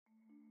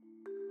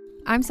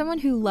I'm someone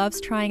who loves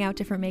trying out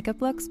different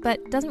makeup looks,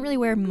 but doesn't really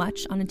wear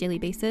much on a daily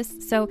basis,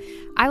 so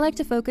I like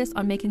to focus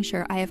on making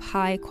sure I have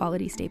high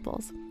quality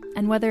staples.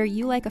 And whether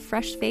you like a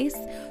fresh face,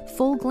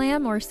 full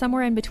glam, or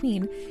somewhere in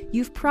between,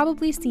 you've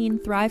probably seen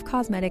Thrive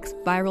Cosmetics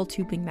Viral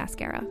Tubing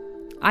Mascara.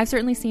 I've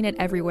certainly seen it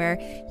everywhere.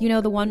 You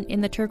know, the one in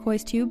the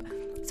turquoise tube?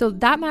 So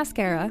that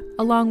mascara,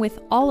 along with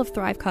all of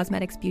Thrive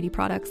Cosmetics beauty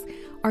products,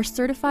 are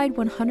certified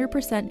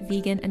 100%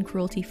 vegan and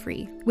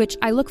cruelty-free, which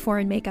I look for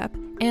in makeup,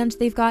 and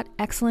they've got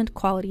excellent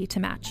quality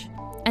to match.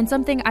 And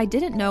something I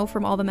didn't know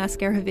from all the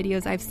mascara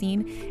videos I've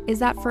seen is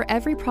that for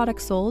every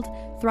product sold,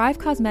 Thrive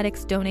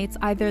Cosmetics donates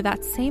either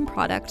that same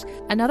product,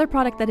 another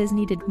product that is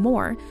needed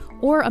more,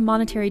 or a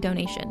monetary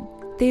donation.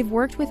 They've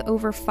worked with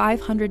over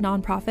 500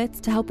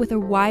 nonprofits to help with a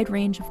wide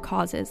range of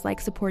causes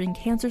like supporting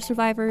cancer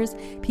survivors,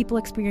 people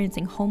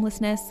experiencing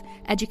homelessness,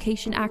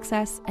 education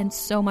access, and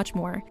so much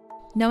more.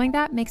 Knowing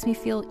that makes me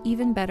feel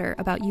even better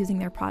about using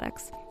their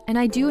products. And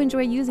I do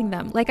enjoy using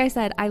them. Like I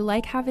said, I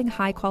like having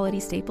high quality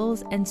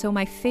staples, and so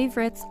my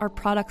favorites are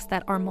products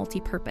that are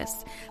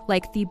multi-purpose,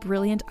 like the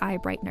Brilliant Eye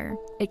Brightener.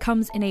 It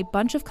comes in a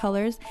bunch of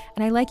colors,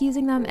 and I like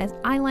using them as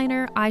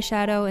eyeliner,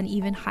 eyeshadow, and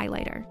even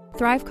highlighter.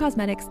 Thrive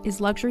Cosmetics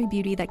is luxury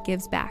beauty that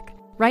gives back.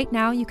 Right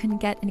now, you can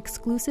get an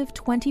exclusive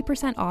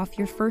 20% off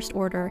your first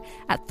order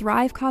at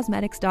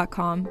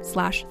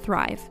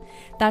thrivecosmetics.com/thrive.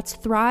 That's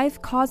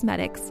Thrive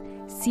Cosmetics,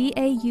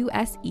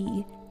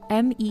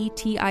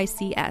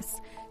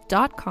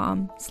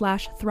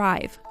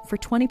 CAUSEMETICS.com/thrive for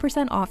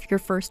 20% off your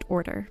first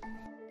order.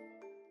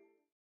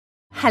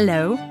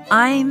 Hello,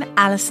 I'm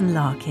Alison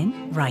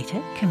Larkin,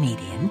 writer,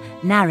 comedian,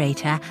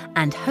 narrator,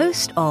 and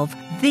host of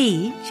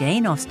the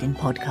Jane Austen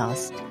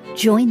podcast.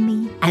 Join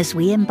me as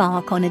we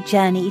embark on a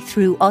journey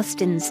through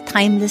Austen's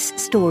timeless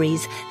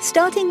stories,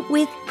 starting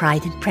with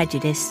Pride and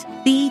Prejudice.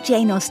 The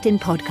Jane Austen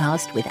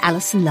podcast with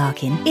Alison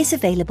Larkin is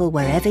available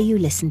wherever you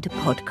listen to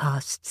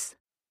podcasts.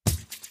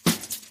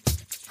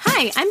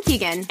 Hi, I'm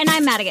Keegan. And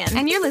I'm Madigan.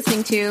 And you're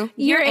listening to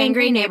Your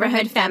Angry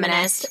Neighborhood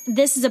Feminist.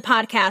 This is a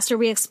podcast where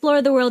we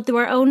explore the world through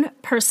our own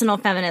personal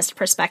feminist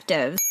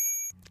perspective.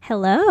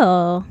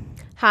 Hello.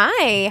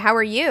 Hi, how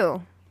are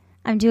you?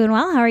 I'm doing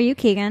well. How are you,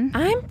 Keegan?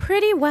 I'm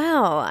pretty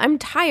well. I'm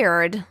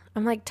tired.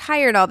 I'm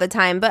tired all the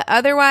time, but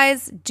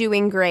otherwise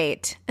doing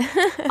great.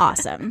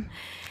 Awesome.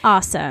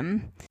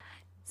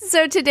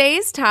 So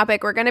today's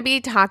topic, we're going to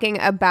be talking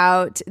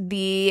about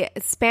the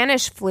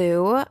Spanish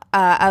flu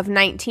of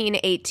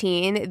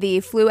 1918,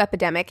 the flu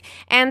epidemic.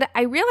 And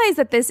I realize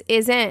that this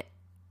isn't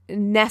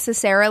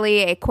necessarily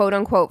a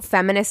quote-unquote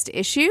feminist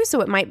issue,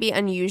 so it might be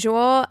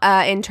unusual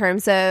in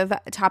terms of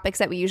topics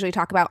that we usually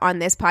talk about on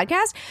this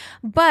podcast,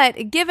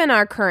 but given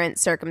our current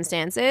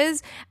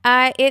circumstances,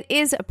 it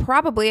is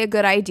probably a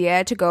good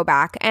idea to go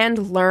back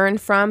and learn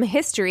from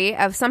history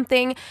of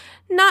something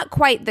not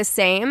quite the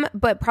same,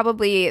 but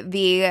probably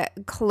the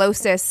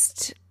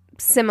closest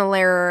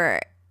similar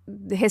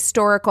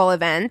historical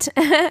event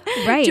to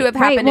have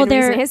happened in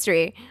recent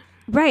history.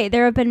 Right.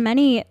 There have been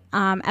many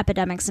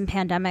epidemics and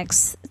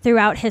pandemics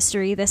throughout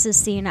history. This is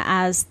seen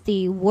as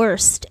the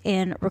worst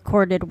in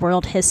recorded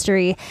world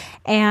history.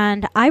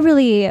 And I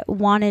really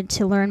wanted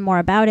to learn more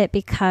about it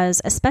because,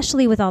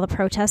 especially with all the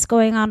protests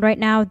going on right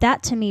now,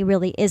 that to me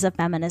really is a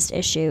feminist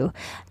issue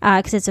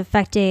because it's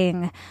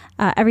affecting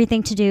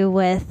everything to do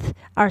with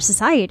our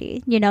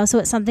society, so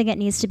it's something that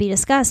needs to be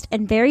discussed.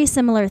 And very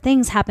similar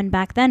things happened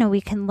back then, and we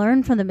can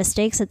learn from the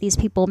mistakes that these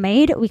people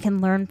made. We can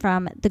learn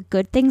from the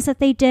good things that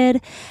they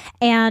did.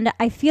 And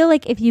I feel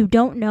like if you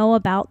don't know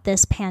about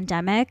this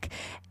pandemic,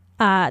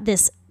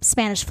 this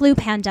Spanish flu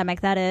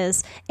pandemic, that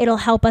is, it'll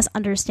help us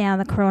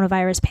understand the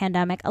coronavirus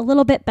pandemic a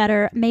little bit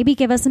better, maybe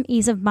give us some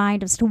ease of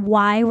mind as to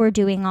why we're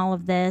doing all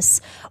of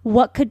this,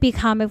 what could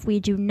become if we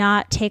do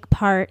not take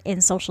part in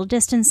social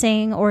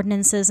distancing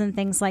ordinances and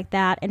things like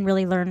that, and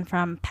really learn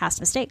from past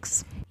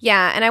mistakes.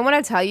 Yeah, and I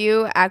want to tell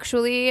you,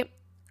 actually,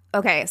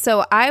 okay,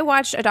 so I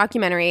watched a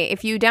documentary.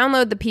 If you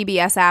download the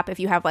PBS app,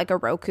 if you have a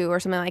Roku or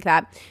something like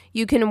that,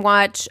 you can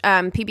watch,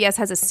 PBS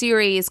has a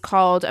series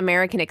called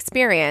American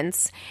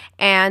Experience,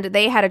 and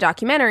they had a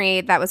documentary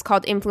that was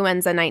called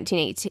Influenza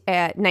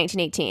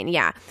 1918,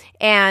 yeah.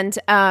 And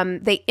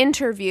they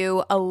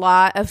interview a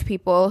lot of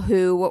people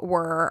who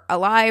were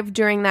alive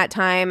during that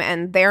time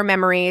and their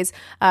memories,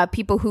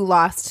 people who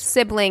lost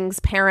siblings,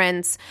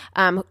 parents,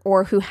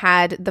 or who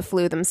had the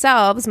flu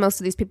themselves. Most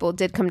of these people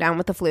did come down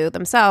with the flu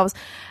themselves.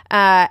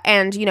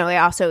 And, they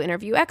also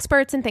interview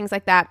experts and things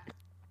like that.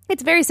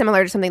 It's very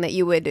similar to something that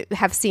you would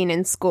have seen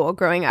in school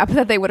growing up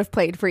that they would have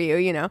played for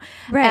you,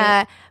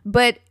 Right.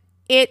 But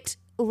it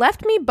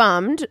left me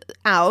bummed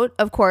out,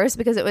 of course,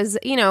 because it was,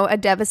 a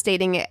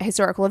devastating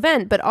historical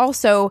event. But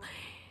also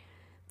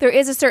there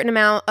is a certain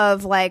amount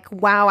of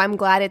wow, I'm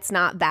glad it's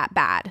not that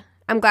bad.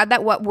 I'm glad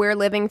that what we're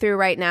living through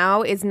right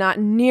now is not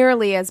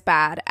nearly as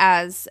bad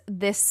as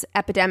this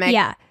epidemic.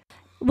 Yeah.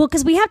 Well,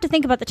 because we have to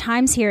think about the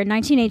times here. In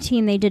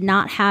 1918, they did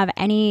not have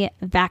any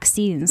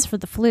vaccines for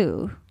the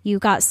flu. You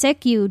got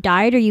sick, you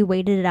died, or you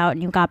waited it out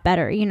and you got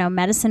better.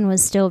 Medicine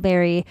was still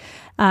very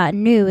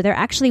new. There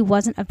actually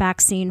wasn't a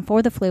vaccine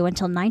for the flu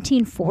until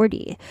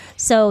 1940.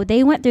 So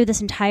they went through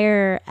this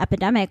entire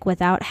epidemic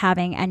without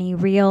having any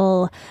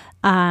real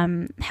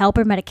help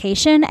or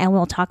medication, and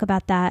we'll talk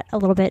about that a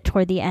little bit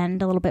toward the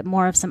end, a little bit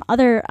more of some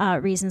other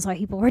reasons why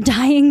people were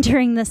dying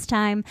during this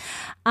time.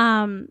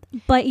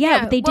 But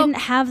they didn't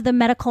have the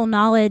medical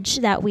knowledge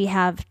that we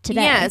have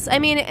today. Yes, I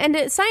mean,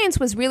 and science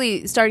was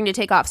really starting to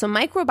take off. So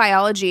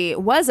microbiology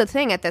was a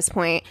thing at this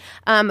point,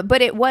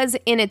 but it was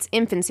in its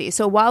infancy.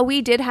 So while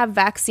we did have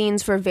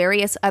vaccines for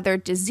various other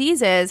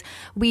diseases,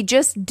 we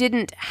just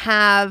didn't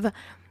have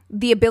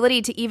the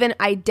ability to even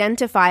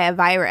identify a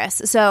virus.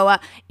 So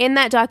in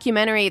that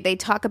documentary, they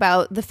talk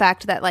about the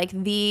fact that like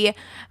the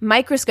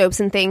microscopes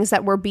and things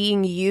that were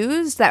being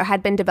used that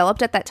had been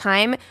developed at that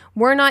time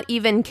were not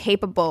even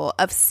capable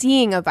of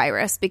seeing a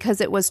virus because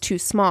it was too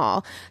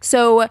small.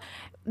 So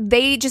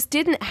they just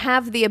didn't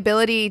have the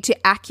ability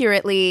to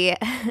accurately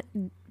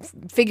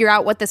figure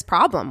out what this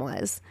problem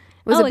was.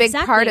 It was a big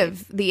part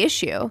of the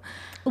issue.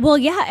 Well,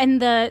 yeah,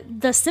 and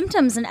the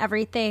symptoms and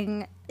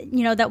everything,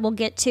 that we'll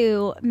get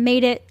to,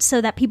 made it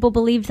so that people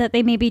believed that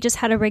they maybe just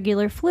had a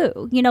regular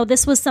flu.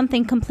 This was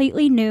something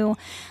completely new.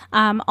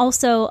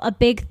 Also, a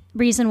big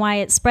reason why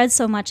it spread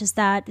so much is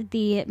that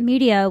the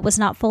media was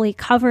not fully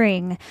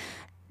covering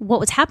what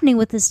was happening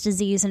with this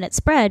disease and its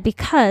spread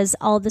because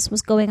all of this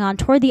was going on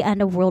toward the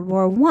end of World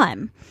War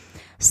I.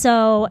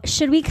 So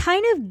should we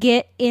kind of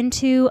get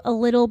into a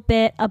little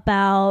bit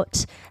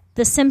about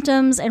the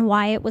symptoms and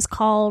why it was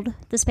called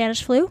the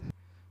Spanish flu?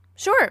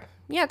 Sure.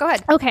 Yeah, go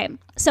ahead. Okay.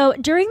 So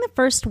during the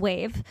first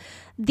wave,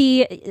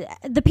 the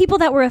people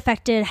that were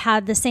affected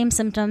had the same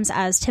symptoms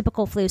as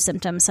typical flu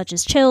symptoms, such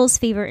as chills,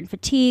 fever, and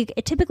fatigue.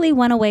 It typically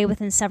went away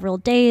within several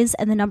days,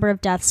 and the number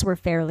of deaths were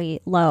fairly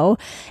low.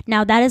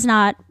 Now, that is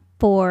not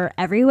for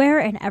everywhere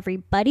and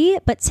everybody,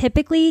 but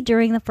typically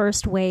during the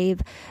first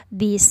wave,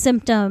 the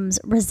symptoms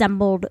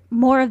resembled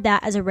more of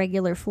that as a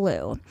regular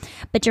flu.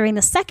 But during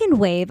the second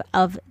wave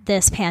of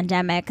this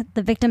pandemic,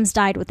 the victims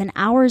died within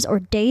hours or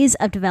days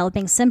of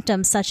developing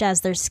symptoms such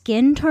as their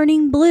skin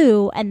turning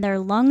blue and their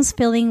lungs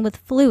filling with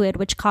fluid,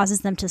 which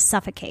causes them to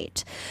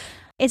suffocate.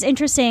 It's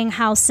interesting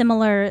how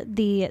similar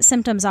the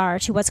symptoms are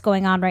to what's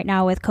going on right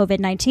now with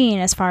COVID-19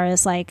 as far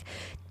as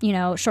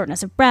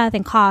shortness of breath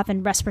and cough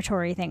and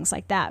respiratory things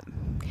like that.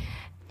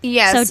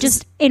 Yes. So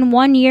just in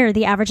 1 year,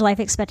 the average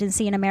life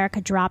expectancy in America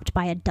dropped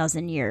by 12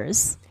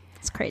 years.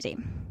 It's crazy.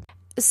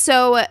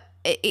 So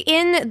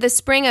in the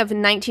spring of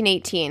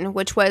 1918,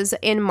 which was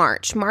in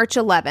March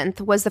 11th,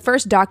 was the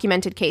first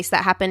documented case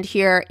that happened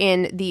here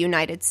in the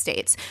United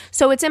States.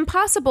 So it's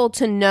impossible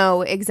to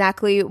know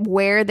exactly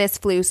where this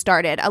flu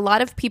started. A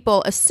lot of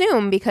people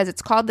assume, because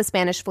it's called the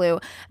Spanish flu,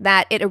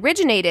 that it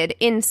originated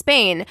in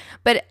Spain,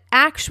 but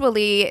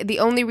actually, the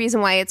only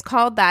reason why it's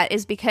called that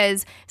is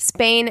because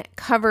Spain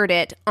covered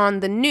it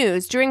on the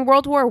news. During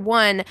World War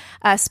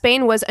I,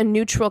 Spain was a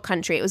neutral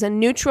country. It was a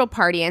neutral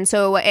party, and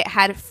so it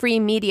had free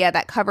media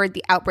that covered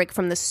the outbreak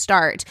from the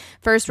start,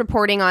 first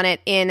reporting on it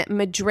in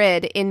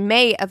Madrid in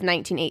May of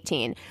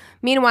 1918.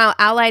 Meanwhile,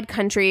 Allied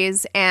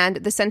countries and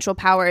the Central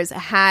Powers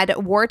had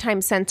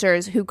wartime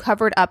censors who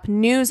covered up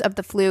news of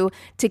the flu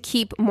to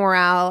keep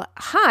morale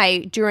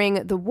high during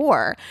the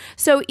war.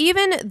 So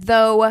even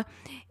though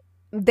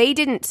they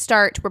didn't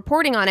start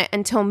reporting on it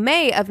until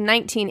May of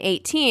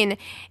 1918.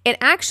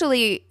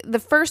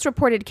 The first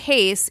reported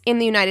case in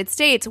the United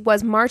States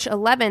was March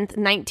 11th,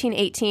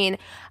 1918.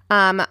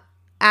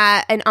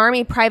 An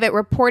Army private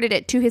reported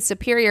it to his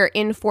superior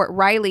in Fort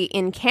Riley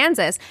in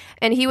Kansas,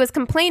 and he was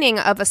complaining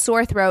of a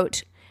sore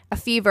throat, a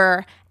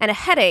fever, and a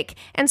headache.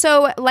 And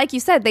so, like you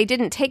said, they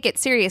didn't take it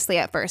seriously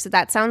at first.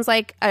 That sounds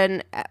like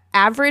an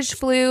average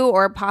flu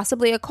or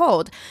possibly a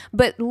cold.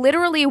 But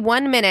literally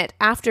 1 minute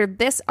after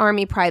this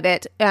Army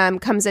private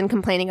comes in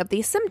complaining of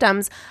these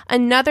symptoms,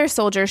 another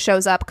soldier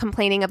shows up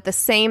complaining of the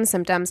same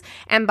symptoms.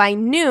 And by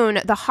noon,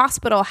 the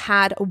hospital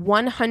had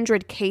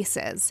 100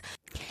 cases.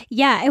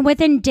 Yeah, and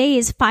within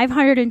days,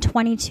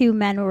 522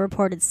 men were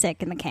reported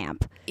sick in the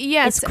camp.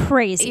 Yes. It's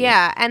crazy.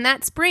 Yeah, and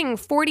that spring,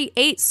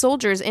 48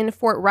 soldiers in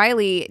Fort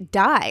Riley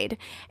died.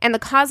 And the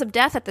cause of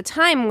death at the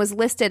time was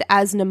listed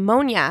as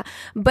pneumonia.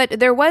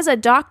 But there was a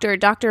doctor,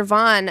 Dr.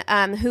 Vaughn,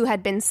 who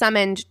had been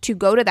summoned to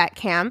go to that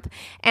camp.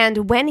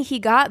 And when he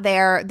got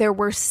there, there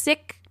were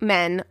sick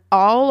men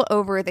all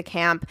over the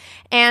camp,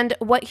 and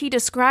what he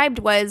described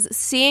was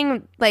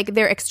seeing like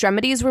their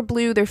extremities were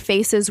blue, their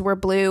faces were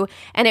blue,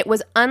 and it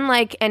was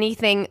unlike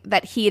anything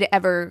that he'd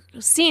ever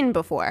seen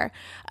before.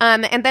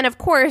 And then of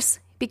course,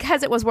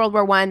 because it was World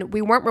War I,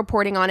 we weren't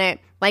reporting on it.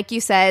 Like you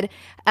said,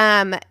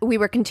 we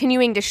were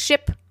continuing to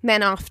ship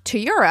men off to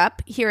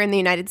Europe here in the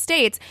United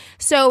States,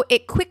 so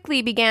it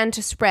quickly began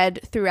to spread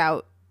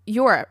throughout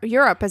Europe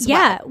as well.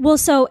 Yeah, well,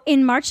 so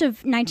in March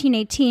of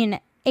 1918,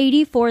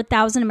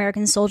 84,000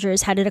 American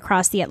soldiers headed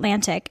across the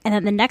Atlantic, and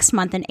then the next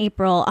month in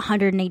April,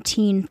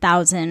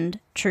 118,000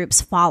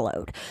 troops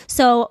followed.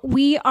 So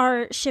we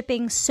are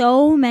shipping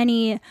so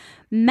many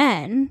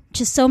men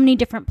to so many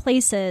different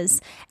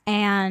places,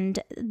 and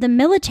the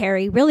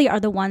military really are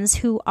the ones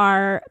who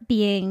are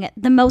being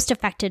the most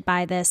affected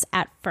by this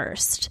at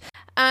first.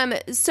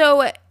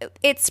 So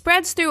it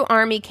spreads through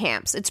army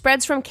camps. It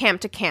spreads from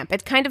camp to camp.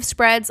 It kind of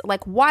spreads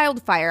like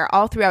wildfire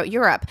all throughout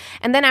Europe.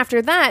 And then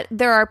after that,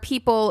 there are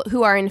people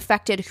who are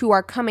infected who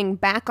are coming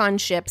back on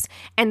ships,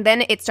 and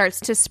then it starts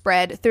to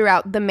spread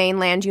throughout the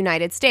mainland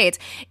United States.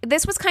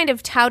 This was kind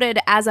of touted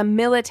as a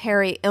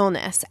military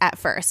illness at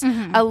first.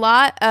 Mm-hmm. A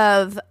lot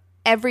of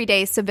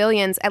everyday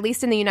civilians, at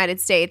least in the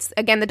United States.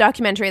 Again, the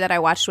documentary that I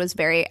watched was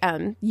very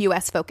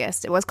U.S.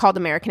 focused. It was called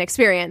American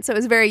Experience, so it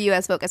was very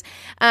U.S. focused.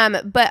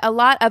 But a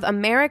lot of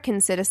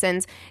American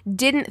citizens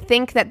didn't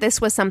think that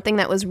this was something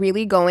that was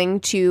really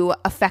going to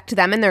affect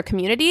them in their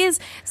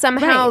communities.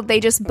 Somehow they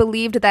just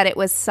believed that it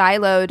was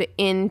siloed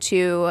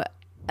into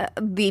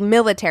the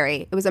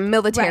military. It was a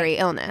military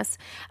illness.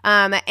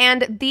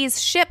 And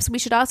these ships, we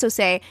should also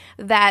say,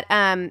 that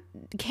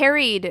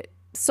carried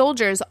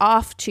soldiers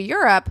off to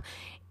Europe,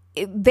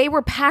 they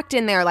were packed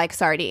in there like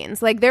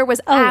sardines. Like there was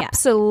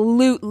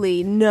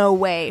absolutely no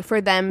way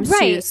for them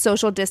to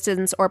social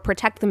distance or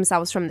protect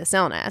themselves from this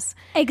illness.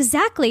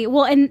 Exactly.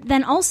 Well, and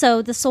then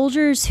also the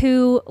soldiers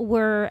who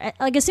were,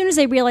 like, as soon as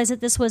they realized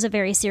that this was a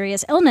very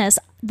serious illness,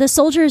 the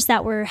soldiers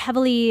that were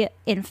heavily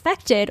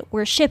infected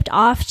were shipped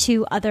off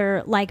to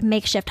other like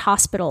makeshift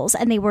hospitals,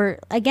 and they were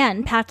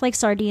again packed like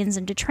sardines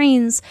into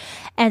trains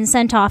and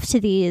sent off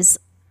to these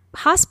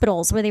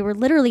hospitals where they were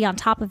literally on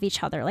top of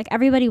each other. Like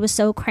everybody was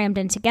so crammed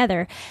in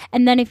together.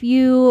 And then if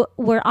you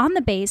were on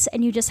the base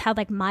and you just had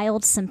like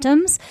mild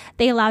symptoms,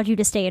 they allowed you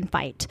to stay and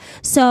fight.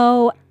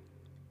 So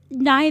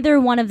neither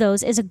one of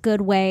those is a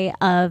good way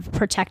of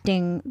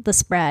protecting the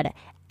spread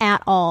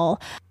at all.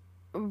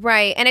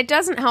 Right. And it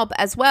doesn't help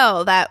as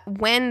well that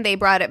when they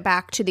brought it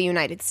back to the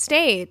United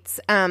States,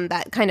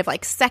 that kind of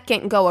like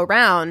second go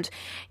around,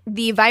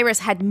 the virus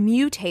had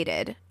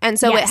mutated. And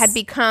so it had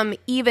become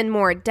even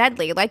more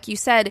deadly. Like you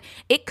said,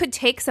 it could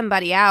take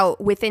somebody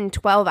out within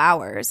 12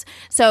 hours.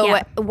 So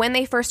when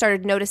they first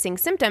started noticing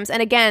symptoms,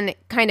 and again,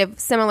 kind of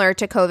similar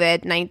to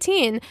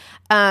COVID-19,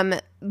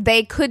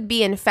 they could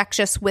be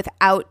infectious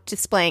without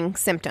displaying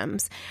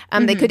symptoms.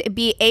 They could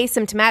be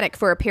asymptomatic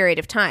for a period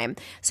of time.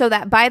 So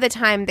that by the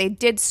time they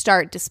did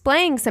start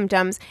displaying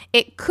symptoms,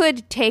 it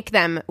could take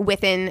them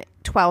within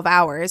 12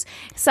 hours.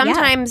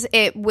 Sometimes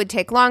it would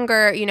take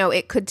longer. You know,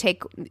 it could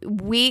take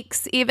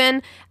weeks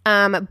even.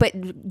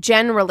 But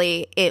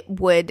generally, it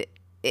would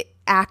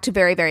act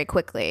very, very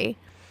quickly.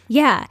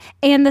 Yeah.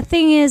 And the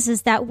thing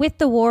is that with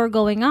the war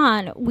going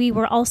on, we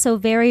were also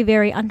very,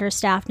 very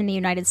understaffed in the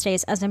United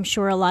States, as I'm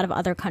sure a lot of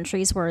other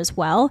countries were as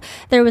well.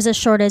 There was a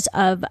shortage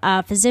of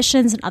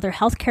physicians and other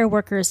healthcare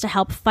workers to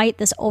help fight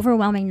this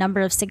overwhelming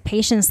number of sick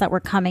patients that were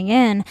coming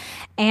in.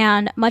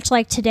 And much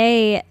like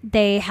today,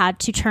 they had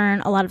to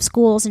turn a lot of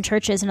schools and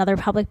churches and other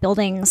public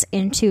buildings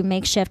into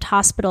makeshift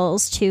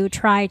hospitals to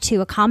try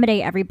to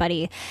accommodate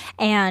everybody.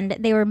 And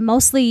they were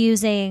mostly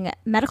using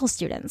medical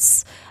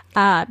students.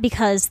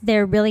 Because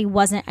there really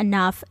wasn't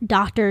enough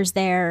doctors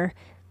there,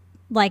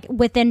 like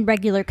within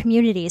regular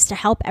communities, to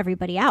help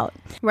everybody out.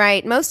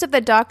 Right. Most of the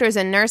doctors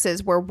and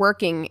nurses were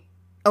working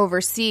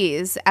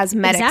overseas as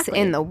medics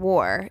in the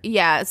war.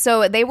 Yeah.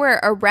 So they were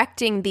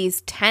erecting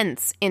these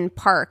tents in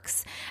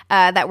parks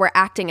that were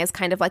acting as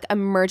kind of like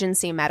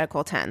emergency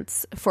medical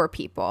tents for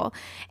people.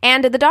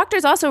 And the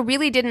doctors also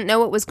really didn't know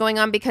what was going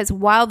on because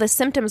while the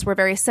symptoms were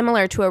very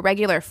similar to a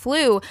regular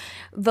flu,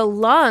 the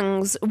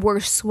lungs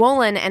were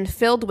swollen and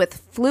filled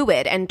with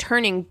fluid and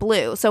turning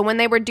blue. So when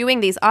they were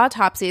doing these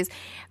autopsies,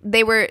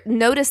 they were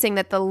noticing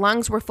that the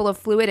lungs were full of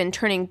fluid and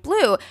turning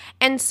blue.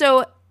 And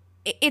so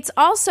it's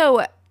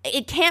also...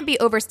 it can't be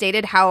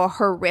overstated how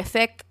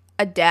horrific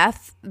a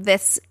death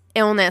this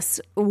illness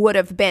would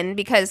have been,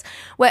 because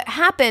what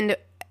happened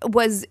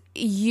was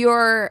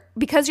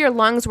because your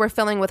lungs were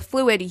filling with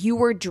fluid, you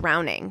were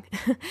drowning.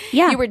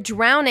 Yeah. You were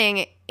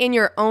drowning in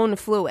your own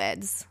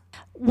fluids.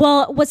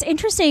 Well, what's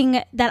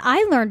interesting that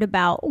I learned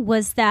about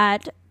was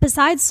that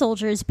besides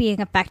soldiers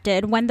being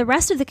affected, when the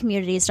rest of the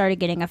community started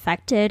getting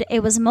affected,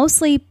 it was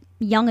mostly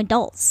young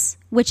adults,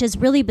 which is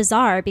really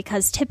bizarre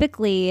because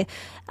typically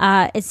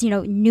it's,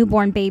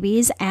 newborn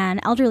babies and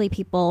elderly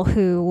people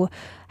who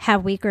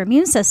have weaker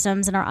immune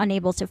systems and are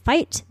unable to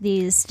fight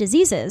these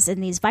diseases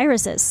and these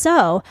viruses.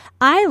 So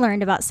I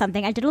learned about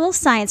something. I did a little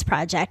science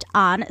project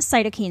on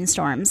cytokine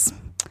storms.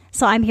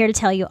 So I'm here to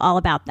tell you all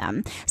about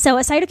them. So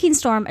a cytokine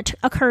storm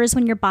occurs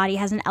when your body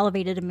has an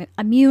elevated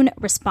immune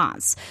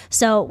response.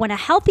 So when a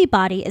healthy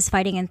body is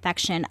fighting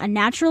infection, a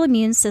natural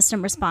immune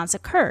system response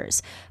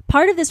occurs.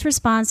 Part of this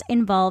response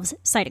involves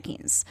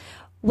cytokines.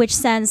 which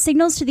sends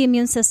signals to the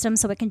immune system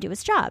so it can do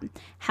its job.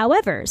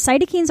 However,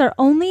 cytokines are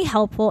only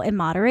helpful in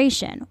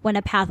moderation. When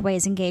a pathway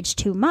is engaged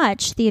too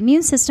much, the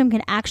immune system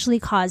can actually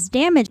cause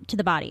damage to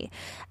the body.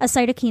 A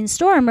cytokine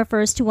storm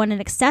refers to when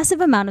an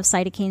excessive amount of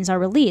cytokines are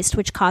released,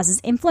 which causes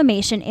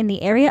inflammation in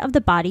the area of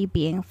the body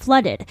being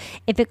flooded.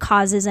 If it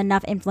causes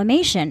enough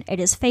inflammation, it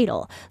is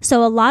fatal.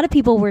 So a lot of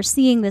people were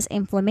seeing this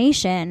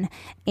inflammation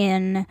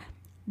in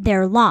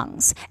their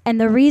lungs.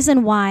 And the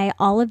reason why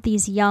all of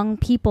these young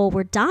people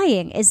were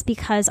dying is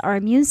because our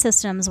immune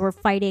systems were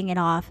fighting it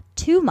off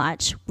too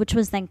much, which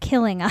was then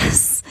killing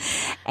us.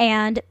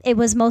 And it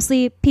was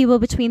mostly people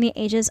between the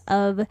ages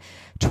of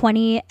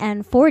 20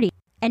 and 40.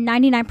 And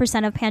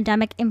 99% of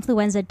pandemic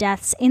influenza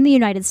deaths in the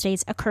United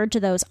States occurred to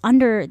those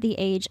under the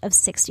age of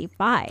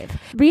 65.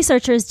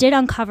 Researchers did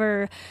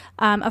uncover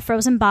a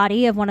frozen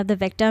body of one of the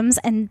victims,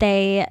 and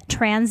they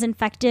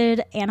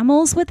trans-infected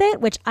animals with it,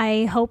 which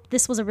I hope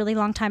this was a really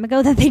long time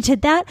ago that they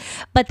did that.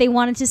 But they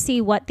wanted to see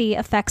what the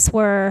effects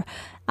were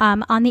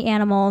on the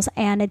animals,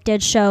 and it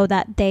did show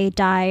that they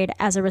died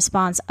as a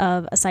response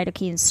of a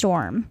cytokine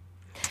storm.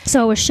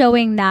 So it was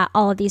showing that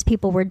all of these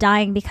people were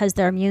dying because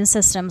their immune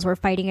systems were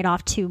fighting it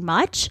off too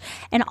much.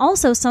 And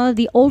also some of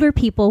the older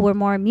people were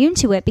more immune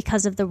to it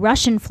because of the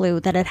Russian flu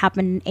that had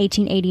happened in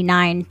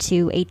 1889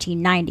 to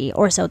 1890,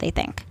 or so they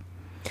think.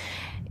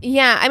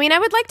 Yeah, I mean, I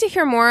would like to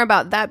hear more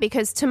about that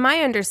because to my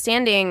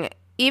understanding,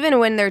 even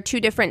when there are two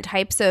different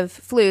types of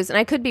flus, and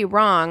I could be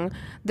wrong,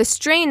 the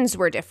strains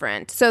were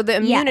different. So the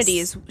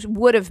immunities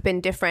would have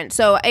been different.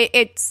 So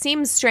it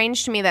seems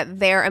strange to me that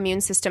their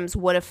immune systems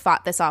would have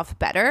fought this off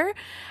better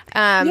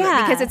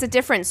because it's a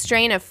different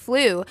strain of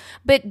flu.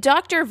 But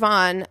Dr.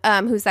 Vaughn,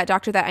 who's that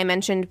doctor that I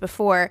mentioned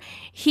before,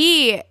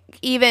 he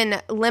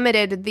even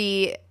limited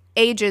the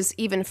ages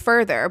even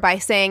further by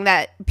saying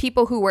that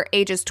people who were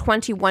ages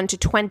 21 to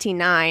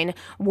 29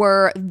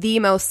 were the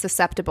most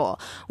susceptible,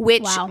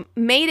 which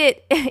made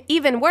it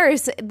even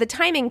worse. The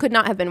timing could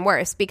not have been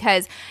worse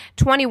because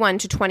 21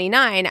 to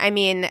 29, I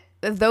mean,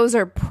 those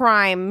are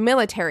prime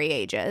military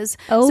ages.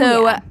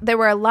 There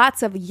were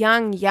lots of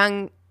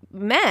young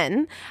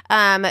men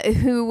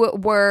who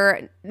were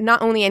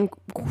not only in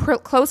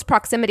close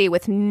proximity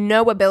with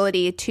no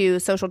ability to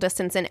social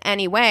distance in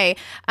any way,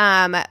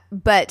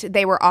 but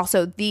they were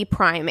also the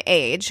prime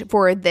age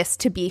for this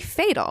to be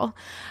fatal.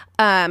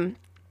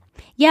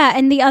 Yeah,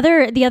 and the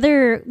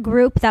other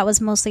group that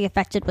was mostly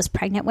affected was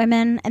pregnant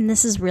women, and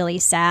this is really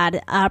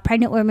sad.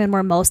 Pregnant women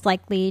were most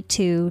likely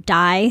to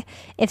die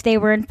if they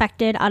were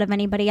infected out of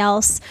anybody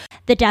else.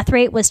 The death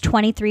rate was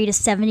 23 to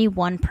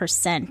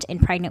 71% in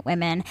pregnant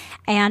women,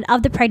 and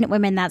of the pregnant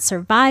women that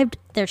survived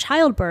their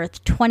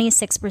childbirth,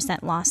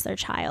 26% lost their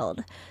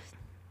child.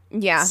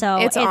 Yeah, so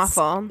it's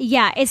awful.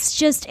 Yeah, it's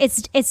just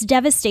it's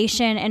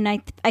devastation,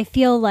 and I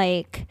feel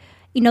like,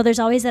 you know, there's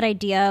always that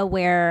idea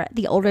where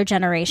the older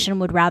generation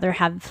would rather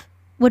have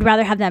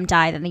them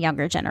die than the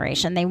younger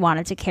generation. They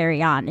wanted to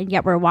carry on, and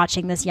yet we're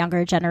watching this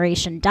younger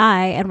generation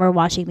die, and we're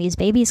watching these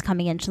babies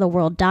coming into the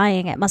world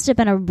dying. It must have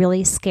been a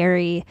really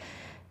scary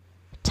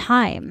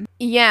time.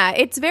 Yeah,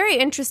 it's very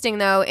interesting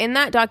though in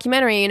that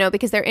documentary, you know,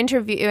 because they're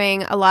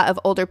interviewing a lot of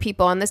older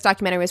people, and this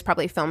documentary was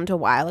probably filmed a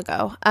while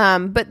ago,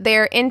 but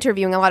they're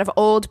interviewing a lot of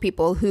old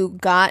people who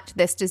got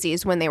this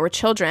disease when they were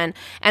children,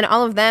 and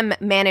all of them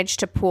managed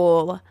to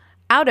pull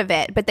out of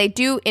it. But they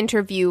do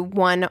interview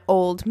one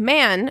old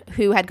man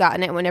who had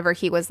gotten it whenever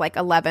he was like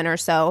 11 or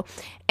so,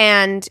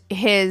 and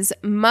his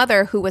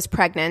mother, who was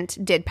pregnant,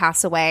 did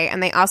pass away.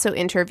 And they also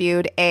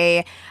interviewed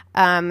a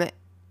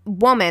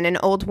an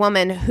old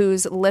woman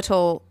whose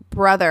little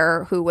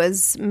brother, who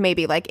was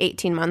maybe like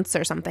 18 months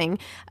or something,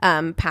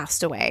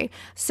 passed away.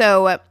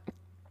 So,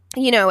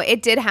 you know,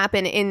 it did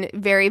happen in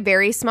very,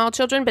 very small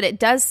children, but it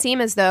does seem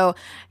as though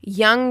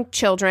young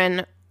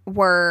children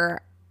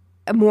were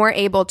more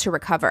able to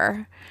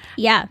recover.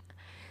 Yeah,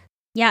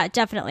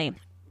 definitely.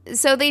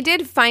 So they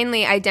did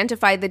finally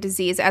identify the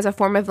disease as a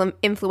form of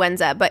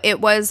influenza, but it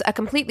was a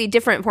completely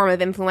different form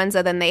of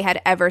influenza than they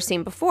had ever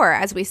seen before,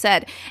 as we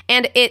said.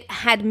 And it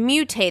had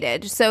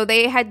mutated. So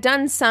they had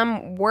done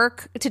some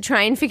work to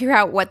try and figure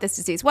out what this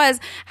disease was,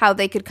 how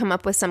they could come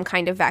up with some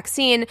kind of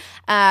vaccine,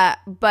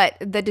 but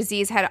the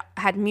disease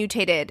had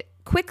mutated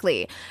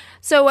quickly.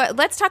 So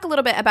let's talk a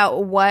little bit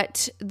about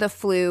what the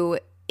flu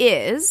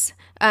is,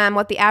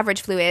 what the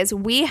average flu is.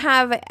 We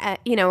have,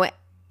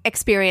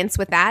 experience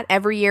with that.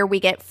 Every year we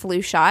get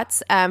flu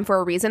shots for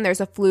a reason. There's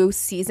a flu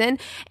season.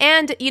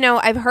 And, you know,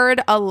 I've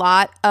heard a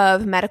lot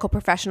of medical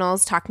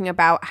professionals talking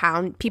about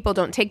how people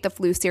don't take the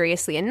flu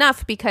seriously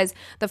enough because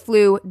the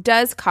flu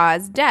does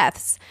cause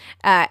deaths.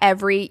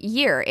 Every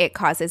year it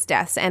causes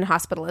deaths and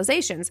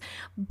hospitalizations.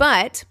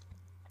 But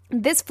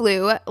this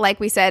flu,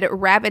 like we said,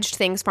 ravaged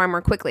things far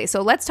more quickly.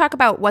 So let's talk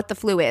about what the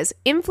flu is.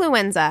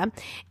 Influenza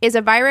is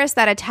a virus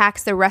that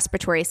attacks the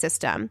respiratory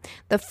system.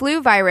 The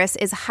flu virus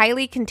is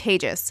highly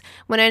contagious.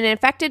 When an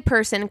infected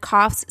person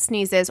coughs,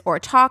 sneezes, or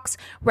talks,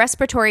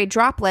 respiratory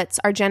droplets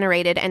are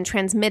generated and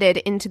transmitted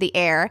into the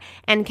air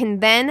and can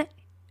then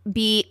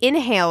be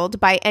inhaled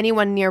by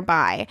anyone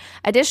nearby.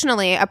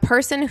 Additionally, a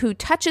person who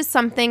touches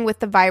something with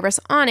the virus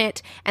on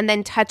it and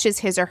then touches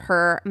his or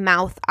her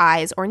mouth,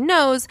 eyes, or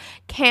nose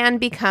can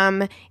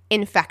become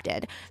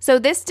infected. So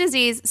this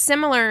disease,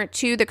 similar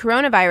to the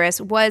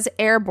coronavirus, was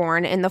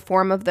airborne in the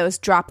form of those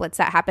droplets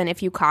that happen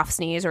if you cough,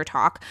 sneeze, or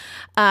talk.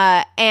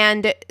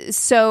 And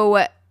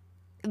so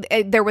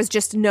there was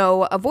just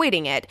no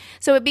avoiding it.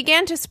 So it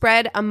began to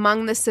spread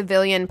among the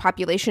civilian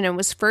population and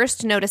was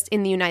first noticed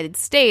in the United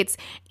States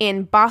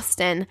in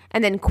Boston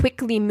and then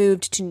quickly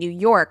moved to New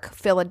York,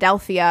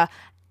 Philadelphia,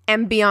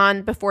 and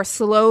beyond before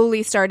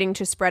slowly starting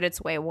to spread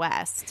its way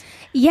west.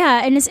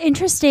 Yeah, and it's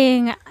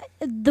interesting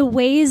the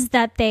ways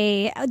that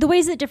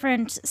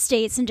different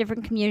states and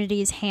different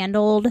communities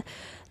handled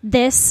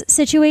this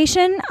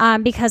situation,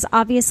 because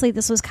obviously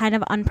this was kind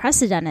of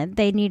unprecedented.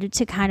 They needed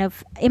to kind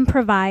of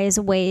improvise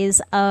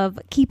ways of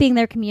keeping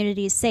their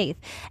communities safe.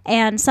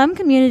 And some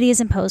communities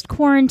imposed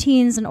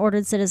quarantines and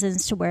ordered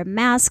citizens to wear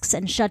masks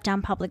and shut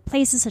down public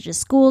places such as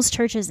schools,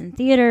 churches, and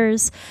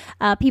theaters.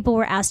 People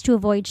were asked to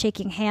avoid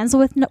shaking hands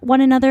with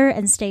one another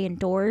and stay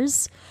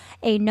indoors.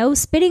 A no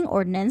spitting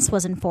ordinance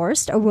was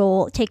enforced, a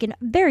rule taken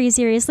very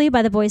seriously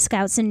by the Boy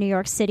Scouts in New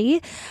York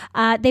City.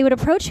 They would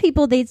approach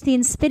people they'd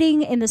seen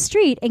spitting in the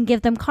street and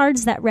give them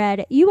cards that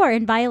read, "You are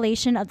in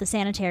violation of the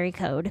sanitary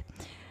code,"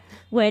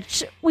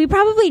 which we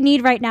probably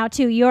need right now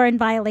too. You're in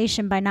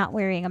violation by not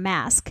wearing a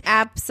mask.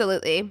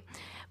 Absolutely.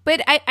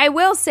 But I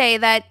will say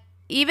that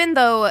even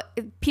though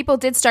people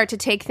did start to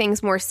take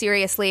things more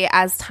seriously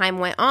as time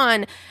went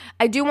on,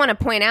 I do want to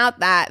point out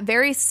that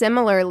very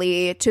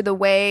similarly to the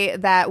way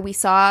that we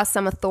saw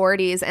some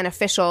authorities and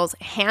officials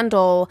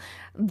handle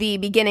the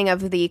beginning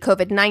of the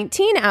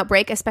COVID-19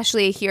 outbreak,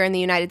 especially here in the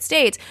United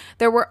States,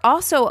 there were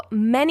also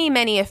many,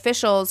 many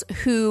officials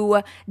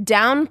who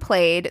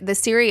downplayed the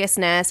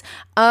seriousness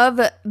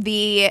of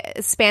the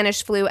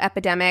Spanish flu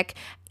epidemic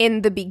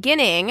in the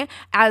beginning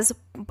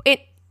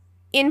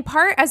in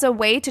part as a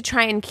way to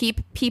try and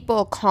keep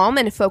people calm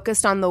and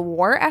focused on the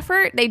war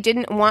effort. They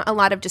didn't want a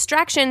lot of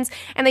distractions,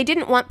 and they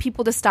didn't want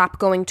people to stop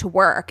going to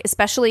work,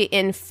 especially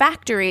in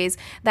factories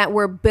that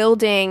were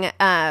building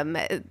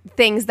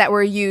things that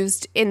were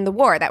used in the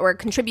war, that were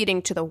contributing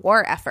to the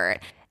war effort.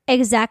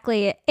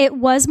 Exactly. It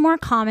was more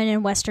common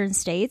in Western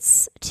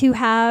states to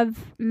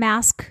have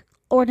mask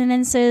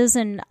ordinances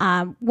and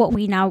what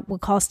we now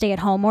would call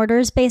stay-at-home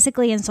orders,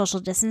 basically, and social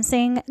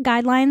distancing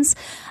guidelines.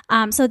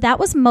 So that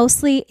was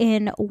mostly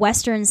in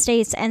Western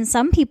states. And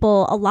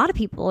a lot of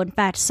people, in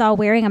fact, saw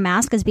wearing a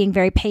mask as being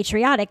very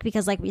patriotic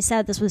because, like we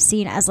said, this was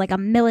seen as like a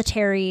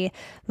military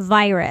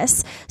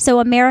virus. So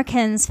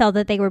Americans felt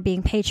that they were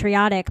being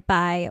patriotic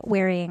by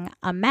wearing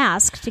a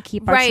mask to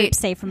keep our troops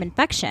safe from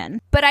infection.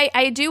 But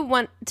I do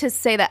want to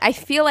say that I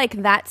feel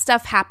like that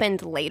stuff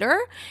happened later.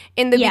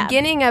 In the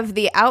beginning of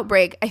the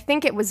outbreak, I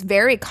think it was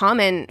very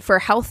common for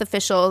health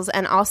officials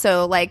and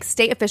also like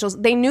state officials.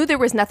 They knew there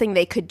was nothing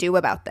they could do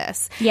about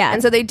this. Yeah.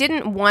 And so they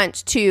didn't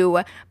want to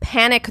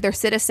panic their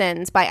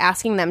citizens by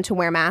asking them to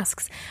wear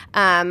masks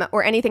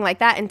or anything like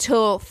that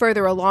until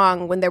further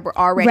along when there were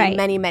already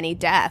many, many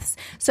deaths.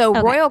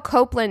 So Royal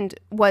Copeland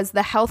was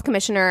the health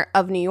commissioner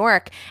of New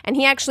York, and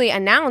he actually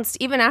announced,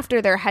 even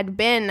after there had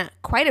been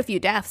quite a few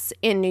deaths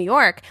in New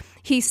York,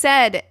 he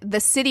said the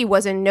city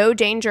was in no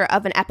danger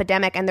of an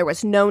epidemic and there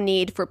was no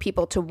need for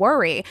people to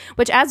worry,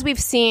 which, as we've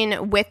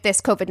seen with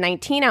this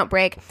COVID-19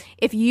 outbreak,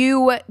 if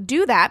you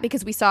do that,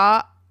 because we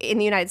saw in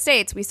the United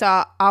States, we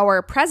saw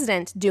our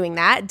president doing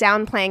that,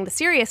 downplaying the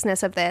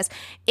seriousness of this,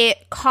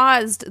 it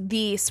caused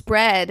the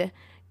spread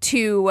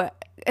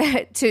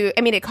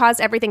it caused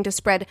everything to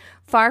spread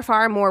far,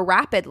 far more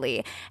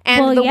rapidly.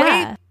 And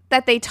way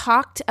that they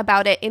talked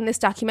about it in this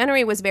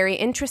documentary was very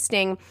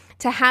interesting.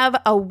 To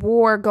have a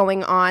war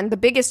going on, the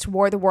biggest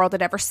war the world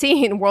had ever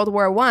seen, World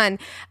War I,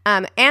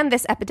 and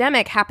this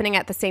epidemic happening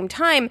at the same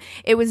time,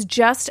 it was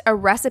just a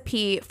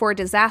recipe for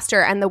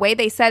disaster. And the way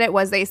they said it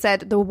was, they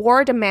said the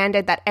war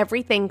demanded that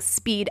everything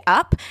speed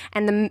up,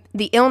 and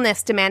the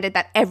illness demanded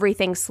that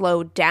everything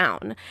slowed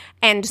down.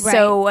 And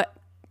so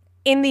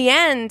in the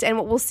end, and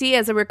what we'll see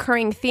as a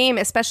recurring theme,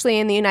 especially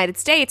in the United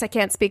States, I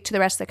can't speak to the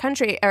rest of the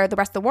country or the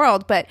rest of the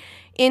world, but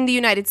in the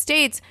United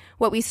States,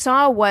 what we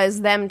saw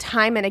was them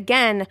time and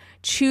again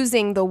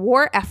choosing the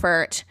war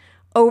effort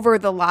over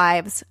the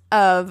lives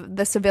of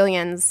the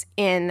civilians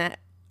in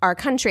our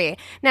country.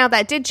 Now,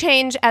 that did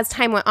change as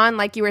time went on,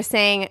 like you were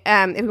saying,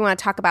 if we want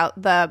to talk about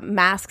the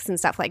masks and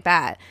stuff like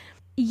that.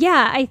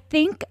 Yeah, I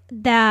think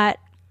that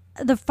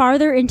the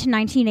farther into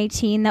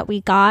 1918 that we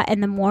got,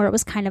 and the more it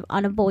was kind of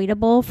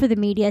unavoidable for the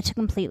media to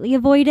completely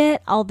avoid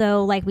it.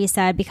 Although, like we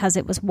said, because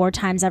it was war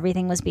times,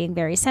 everything was being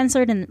very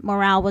censored and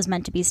morale was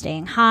meant to be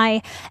staying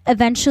high.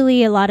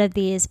 Eventually, a lot of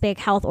these big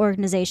health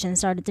organizations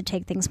started to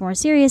take things more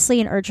seriously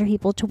and urge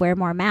people to wear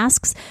more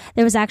masks.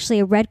 There was actually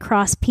a Red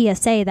Cross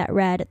PSA that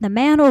read, "The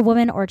man or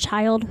woman or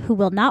child who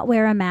will not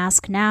wear a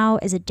mask now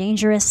is a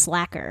dangerous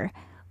slacker,"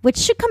 which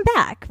should come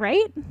back,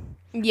 right?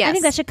 Yes. I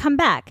think that should come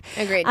back.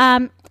 Agreed.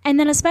 And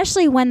then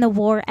especially when the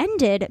war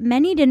ended,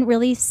 many didn't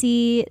really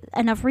see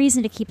enough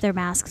reason to keep their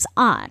masks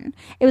on.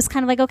 It was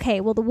kind of like,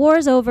 okay, well, the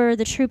war's over.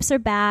 The troops are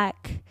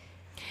back.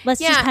 Let's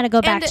just kind of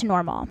go back to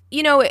normal.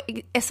 You know,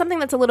 it's something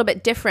that's a little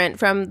bit different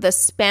from the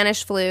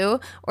Spanish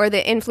flu or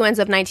the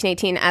influenza of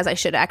 1918, as I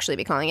should actually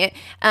be calling it,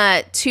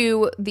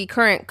 to the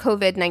current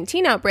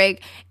COVID-19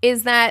 outbreak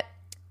is that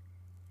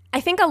I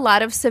think a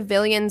lot of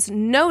civilians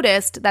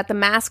noticed that the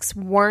masks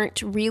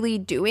weren't really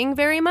doing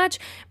very much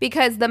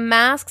because the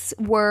masks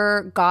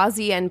were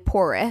gauzy and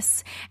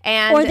porous.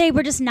 Or they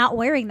were just not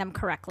wearing them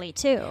correctly,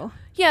 too.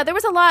 Yeah, there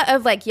was a lot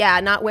of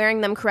not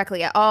wearing them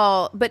correctly at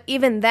all. But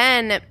even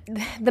then,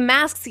 the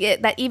masks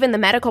that even the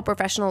medical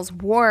professionals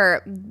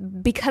wore,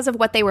 because of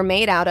what they were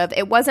made out of,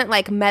 it wasn't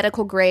like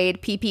medical grade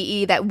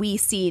PPE that we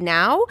see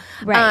now.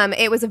 Right.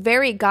 It was a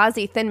very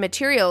gauzy, thin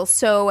material.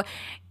 So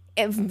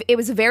it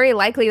was very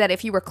likely that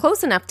if you were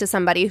close enough to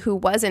somebody who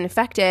was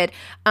infected,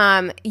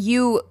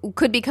 you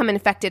could become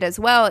infected as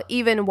well,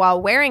 even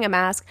while wearing a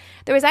mask.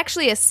 There was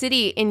actually a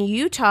city in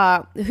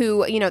Utah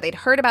who, they'd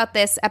heard about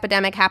this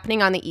epidemic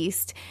happening in the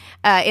East,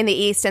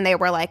 and they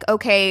were like,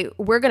 okay,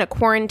 we're going to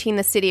quarantine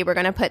the city. We're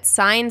going to put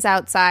signs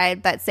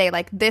outside that say,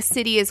 like, this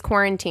city is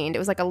quarantined. It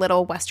was like a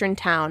little Western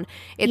town.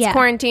 It's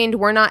quarantined.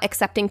 We're not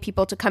accepting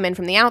people to come in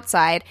from the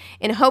outside,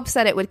 in hopes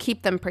that it would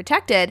keep them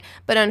protected.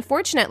 But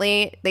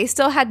unfortunately, they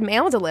still had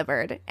mail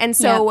delivered. And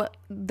so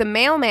the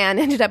mailman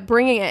ended up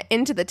bringing it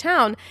into the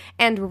town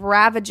and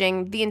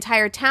ravaging the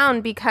entire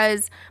town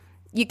because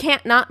you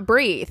can't not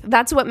breathe.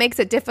 That's what makes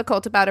it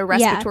difficult about a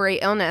respiratory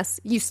illness.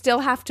 You still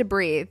have to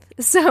breathe.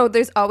 So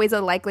there's always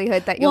a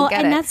likelihood that you'll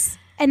get it.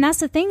 And that's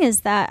the thing,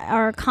 is that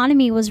our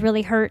economy was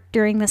really hurt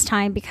during this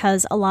time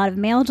because a lot of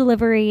mail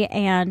delivery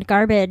and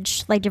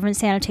garbage, like different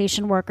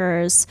sanitation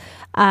workers,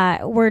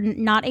 were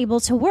not able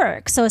to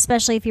work. So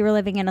especially if you were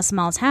living in a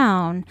small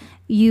town,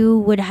 you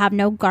would have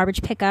no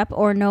garbage pickup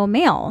or no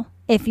mail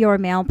if your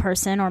mail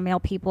person or mail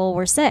people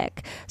were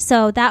sick.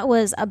 So that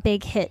was a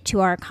big hit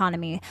to our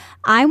economy.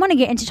 I want to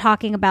get into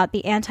talking about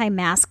the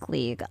Anti-Mask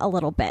League a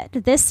little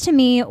bit. This to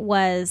me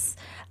was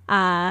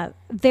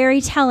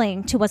very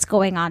telling to what's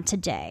going on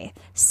today.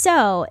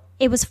 So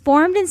it was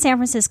formed in San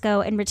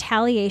Francisco in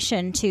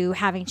retaliation to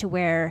having to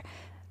wear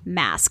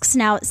masks.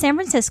 Now, San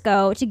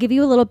Francisco, to give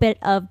you a little bit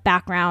of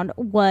background,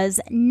 was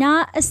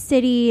not a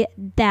city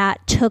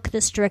that took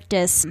the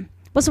strictest,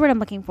 what's the word I'm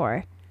looking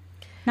for?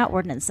 Not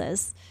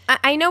ordinances.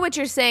 I know what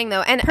you're saying,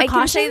 though. And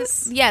precautions? I can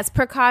say, yes,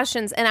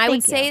 precautions. And I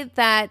would say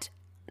that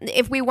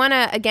if we want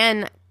to,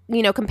 again,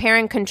 compare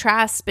and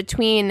contrast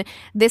between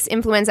this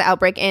influenza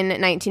outbreak in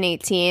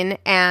 1918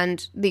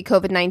 and the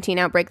COVID-19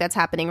 outbreak that's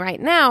happening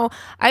right now,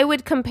 I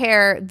would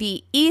compare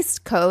the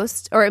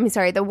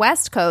the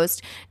West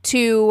Coast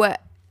to,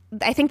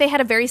 I think they had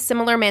a very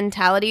similar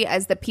mentality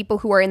as the people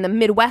who are in the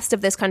Midwest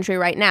of this country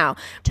right now,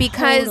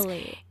 because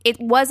it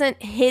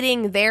wasn't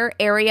hitting their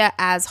area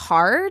as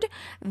hard.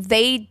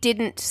 They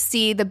didn't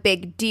see the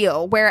big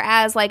deal.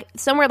 Whereas like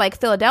somewhere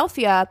like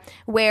Philadelphia,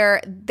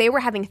 where they were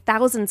having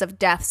thousands of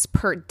deaths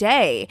per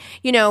day,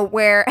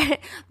 where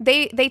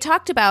they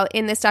talked about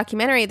in this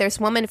documentary, this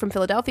woman from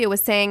Philadelphia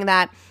was saying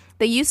that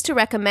they used to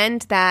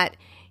recommend that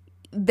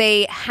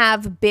they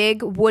have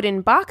big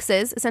wooden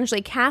boxes,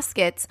 essentially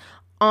caskets,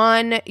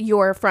 on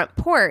your front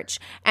porch.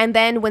 And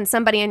then when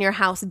somebody in your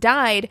house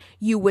died,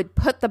 you would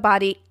put the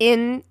body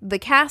in the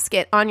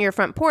casket on your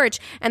front porch.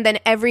 And then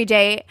every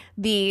day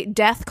the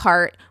death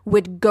cart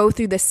would go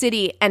through the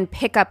city and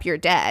pick up your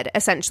dead,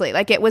 essentially.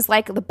 Like it was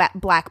like the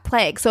Black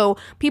Plague. So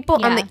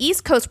people on the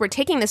East Coast were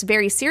taking this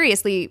very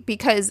seriously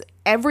because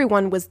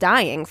everyone was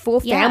dying. Full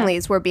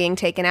families were being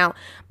taken out.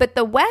 But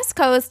the West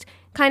Coast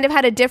kind of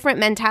had a different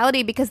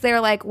mentality because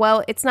they're like,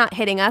 well, it's not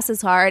hitting us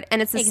as hard.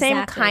 And it's the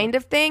same kind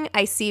of thing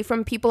I see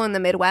from people in the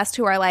Midwest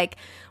who are like,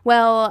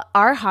 well,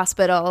 our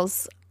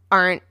hospitals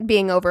aren't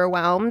being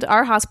overwhelmed.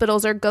 Our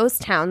hospitals are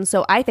ghost towns,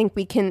 so I think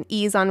we can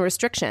ease on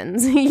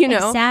restrictions,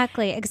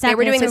 Exactly. They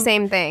were doing the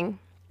same thing.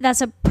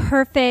 That's a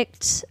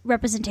perfect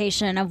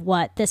representation of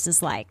what this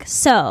is like.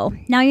 So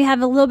now you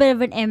have a little bit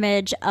of an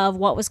image of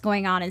what was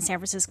going on in San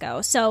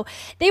Francisco. So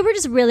they were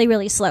just really,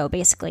 really slow,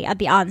 basically, at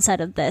the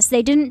onset of this.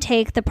 They didn't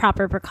take the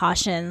proper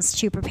precautions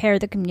to prepare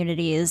the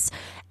communities.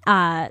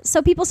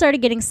 So people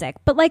started getting sick.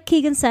 But like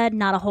Keegan said,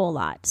 not a whole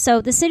lot. So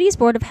the city's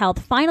Board of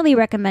Health finally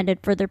recommended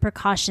further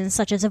precautions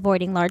such as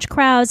avoiding large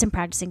crowds and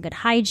practicing good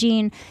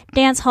hygiene.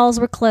 Dance halls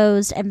were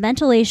closed and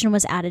ventilation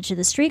was added to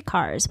the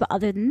streetcars. But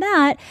other than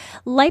that,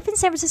 life in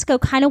San Francisco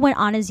kind of went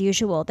on as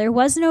usual. There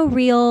was no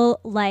real,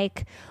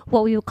 like,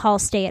 what we would call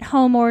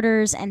stay-at-home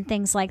orders and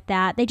things like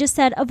that. They just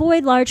said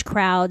avoid large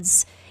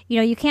crowds.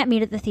 You can't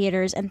meet at the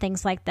theaters and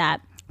things like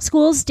that.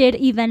 Schools did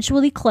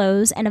eventually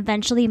close, and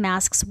eventually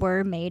masks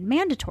were made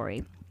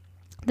mandatory.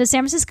 The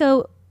San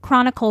Francisco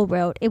Chronicle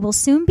wrote, "It will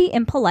soon be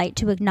impolite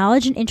to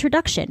acknowledge an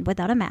introduction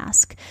without a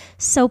mask."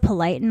 So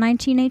polite in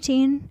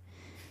 1918.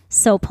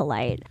 So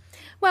polite.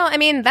 Well, I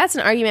mean, that's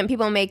an argument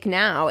people make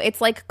now.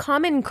 It's like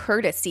common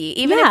courtesy.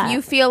 Even if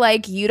you feel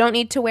like you don't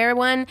need to wear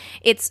one,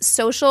 it's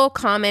social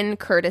common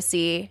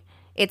courtesy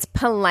it's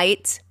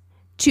polite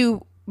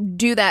to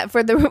do that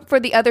for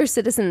the other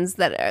citizens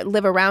that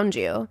live around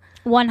you.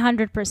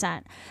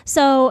 100%.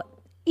 So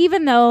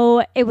even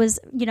though it was,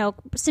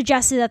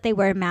 suggested that they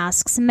wear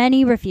masks,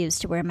 many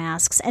refused to wear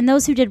masks, and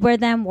those who did wear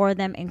them wore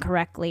them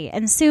incorrectly.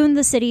 And soon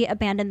the city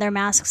abandoned their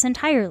masks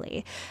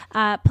entirely.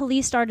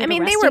 Police started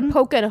arresting. They were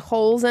poking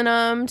holes in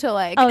them to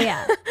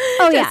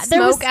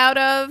smoke out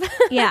of.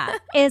 Yeah,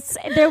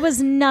 there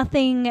was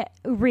nothing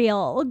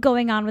real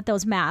going on with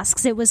those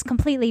masks. It was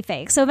completely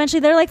fake. So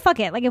eventually they're like, fuck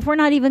it. Like, if we're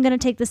not even going to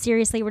take this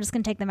seriously, we're just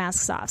going to take the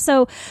masks off.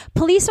 So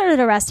police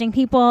started arresting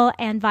people,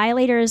 and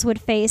violators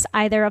would face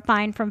either a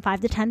fine from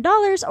 $5 to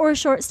 $10 or a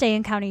short stay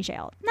in county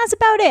jail. And that's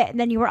about it. And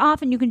then you were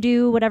off and you can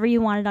do whatever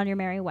you wanted on your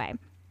merry way.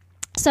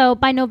 So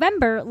by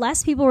November,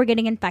 less people were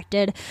getting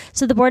infected.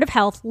 So the Board of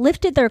Health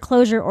lifted their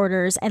closure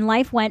orders and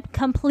life went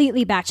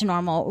completely back to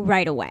normal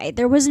right away.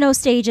 There was no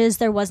stages.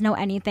 There was no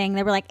anything.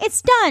 They were like,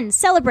 it's done.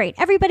 Celebrate.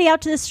 Everybody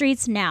out to the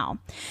streets now.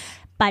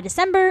 By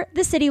December,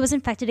 the city was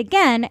infected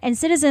again, and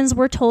citizens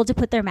were told to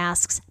put their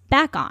masks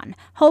back on,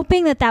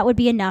 hoping that would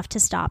be enough to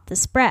stop the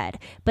spread.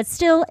 But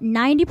still,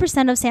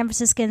 90% of San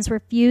Franciscans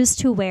refused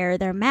to wear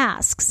their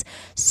masks.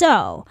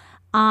 So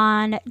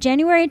on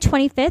January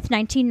 25th,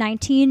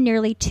 1919,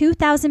 nearly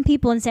 2,000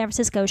 people in San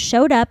Francisco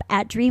showed up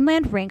at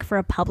Dreamland Rink for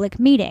a public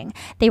meeting.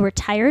 They were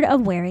tired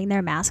of wearing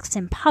their masks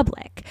in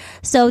public.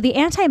 So the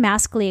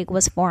Anti-Mask League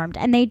was formed,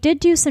 and they did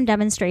do some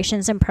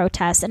demonstrations and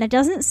protests, and it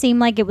doesn't seem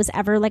like it was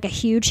ever like a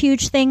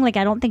huge thing. Like,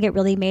 I don't think it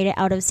really made it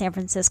out of San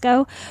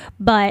Francisco,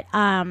 but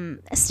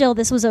still,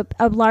 this was a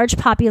large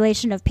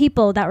population of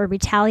people that were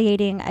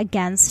retaliating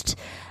against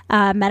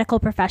medical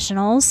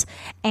professionals,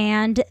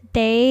 and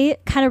they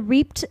kind of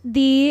reaped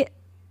the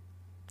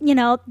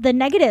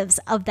negatives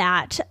of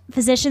that.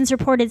 Physicians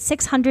reported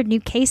 600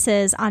 new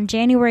cases on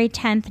January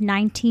 10th,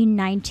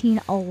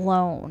 1919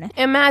 alone.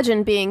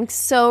 Imagine being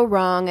so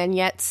wrong and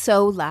yet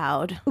so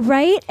loud.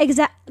 Right?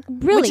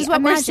 Really, which is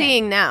what we're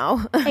seeing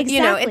now.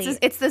 Exactly.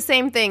 It's the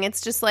same thing.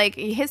 It's just like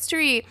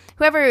history,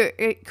 whoever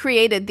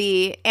created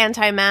the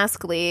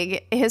Anti-Mask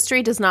League,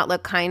 history does not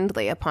look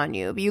kindly upon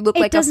you. You look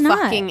like a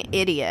fucking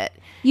idiot.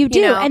 You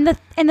do. And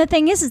the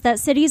thing is that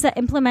cities that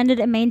implemented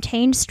and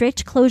maintained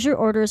strict closure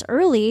orders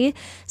early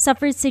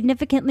suffered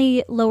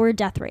significantly lower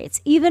death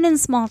rates, even in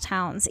small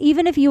towns.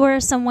 Even if you are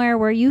somewhere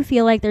where you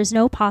feel like there's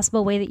no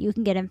possible way that you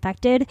can get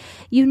infected,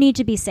 you need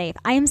to be safe.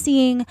 I am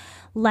seeing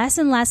less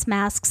and less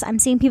masks. I'm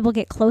seeing people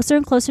get closer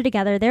and closer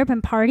together. There have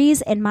been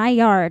parties in my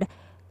yard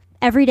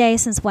every day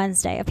since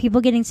Wednesday of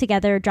people getting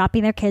together,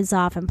 dropping their kids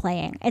off and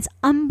playing. It's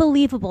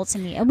unbelievable to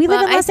me. And we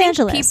live in Los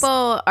Angeles.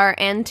 People are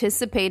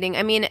anticipating.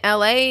 I mean,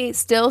 LA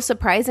still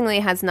surprisingly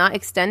has not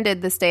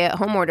extended the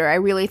stay-at-home order. I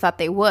really thought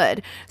they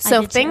would.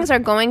 So things are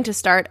going to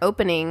start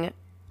opening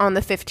on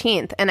the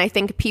 15th. And I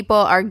think people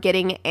are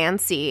getting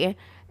antsy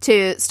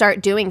to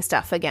start doing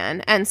stuff again.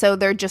 And so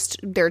they're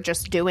just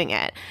doing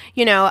it,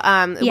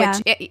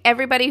 which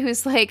everybody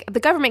who's like,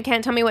 the government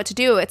can't tell me what to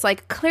do. It's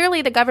like,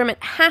 clearly the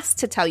government has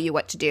to tell you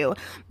what to do,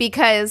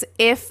 because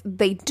if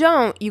they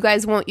don't, you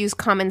guys won't use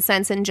common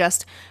sense and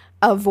just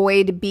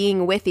avoid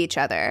being with each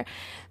other.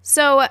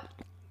 So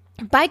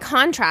by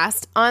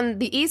contrast, on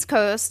the East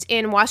Coast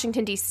in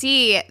Washington,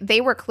 D.C.,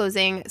 they were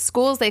closing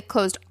schools. They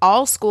closed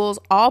all schools.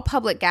 All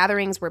public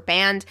gatherings were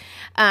banned.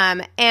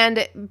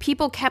 And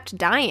people kept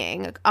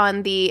dying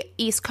on the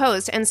East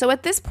Coast. And so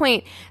at this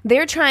point,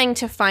 they're trying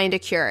to find a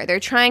cure.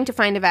 They're trying to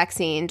find a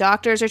vaccine.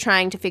 Doctors are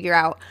trying to figure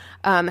out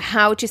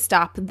how to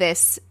stop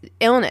this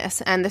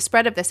illness and the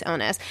spread of this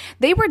illness.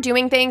 They were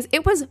doing things.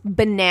 It was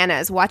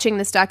bananas watching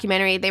this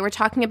documentary. They were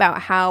talking about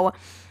how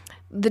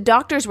the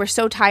doctors were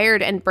so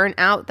tired and burnt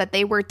out that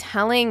they were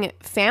telling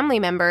family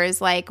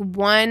members, like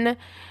one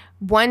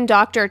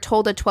doctor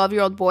told a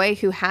 12-year-old boy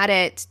who had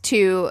it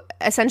to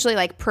essentially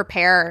like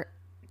prepare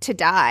to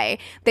die.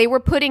 They were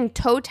putting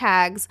toe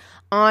tags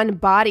on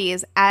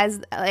bodies as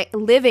like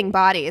living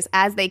bodies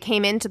as they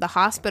came into the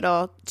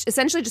hospital,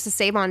 essentially just to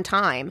save on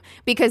time,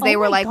 because they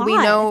were like,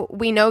 God.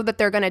 we know that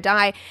they're going to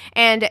die.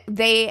 And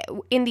they,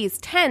 in these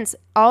tents,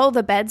 all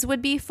the beds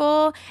would be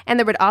full, and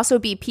there would also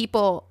be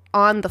people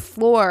on the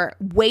floor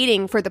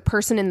waiting for the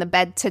person in the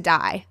bed to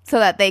die so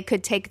that they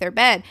could take their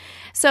bed.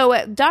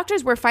 So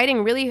doctors were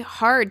fighting really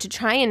hard to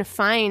try and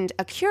find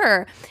a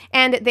cure,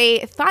 and they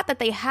thought that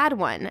they had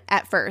one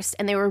at first,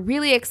 and they were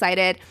really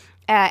excited.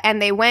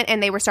 And they went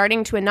and they were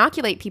starting to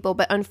inoculate people.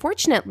 But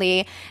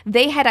unfortunately,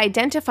 they had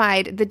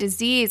identified the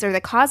disease or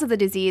the cause of the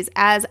disease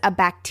as a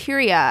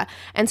bacteria.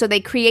 And so they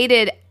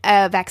created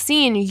a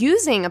vaccine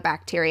using a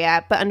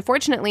bacteria. But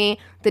unfortunately,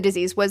 the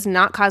disease was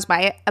not caused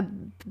by a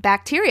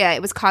bacteria.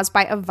 It was caused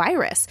by a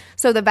virus.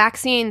 So the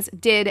vaccines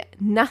did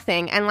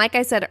nothing. And like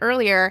I said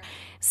earlier,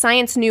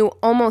 science knew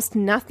almost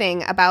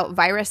nothing about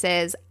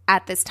viruses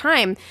at this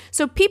time.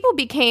 So people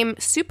became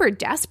super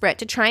desperate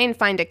to try and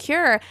find a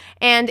cure.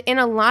 And in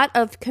a lot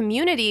of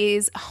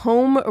communities,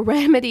 home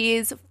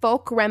remedies,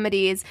 folk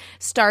remedies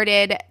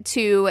started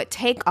to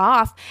take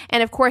off.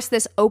 And of course,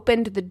 this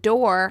opened the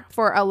door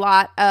for a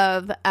lot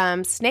of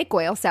snake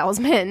oil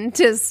salesmen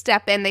to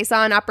step in. They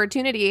saw an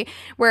opportunity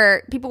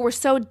where people were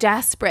so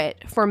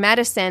desperate for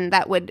medicine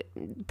that would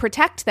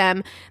protect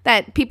them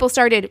that people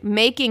started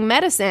making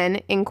medicine,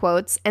 in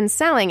quotes, and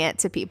selling it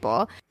to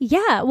people.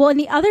 Yeah. Well, and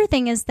the other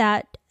thing is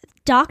that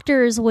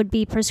doctors would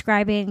be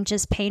prescribing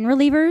just pain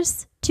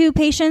relievers to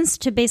patients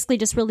to basically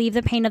just relieve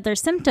the pain of their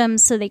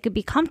symptoms so they could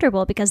be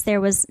comfortable, because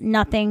there was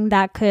nothing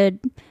that could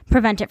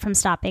prevent it from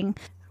stopping.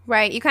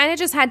 Right. You kind of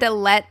just had to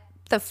let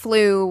the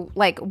flu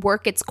like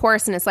work its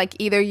course, and it's like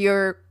either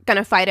you're going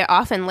to fight it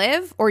off and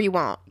live or you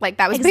won't. Like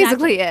that was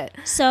basically it.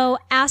 So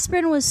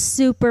aspirin was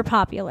super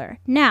popular.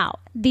 Now,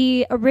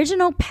 the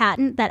original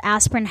patent that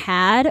aspirin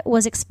had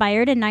was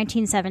expired in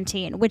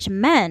 1917, which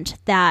meant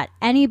that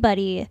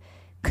anybody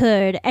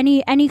could,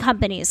 any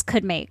companies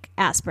could make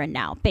aspirin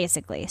now,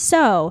 basically.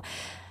 So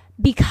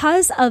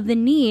because of the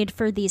need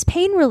for these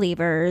pain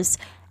relievers,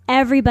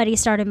 everybody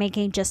started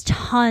making just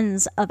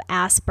tons of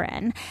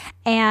aspirin.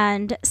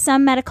 And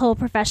some medical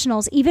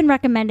professionals even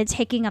recommended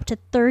taking up to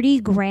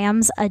 30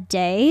 grams a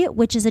day,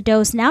 which is a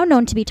dose now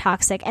known to be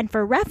toxic. And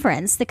for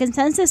reference, the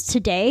consensus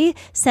today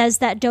says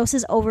that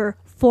doses over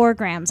 4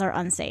 grams are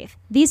unsafe.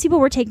 These people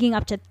were taking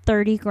up to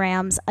 30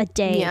 grams a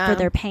day for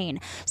their pain.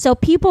 So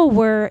people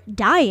were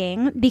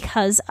dying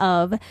because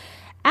of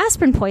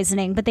aspirin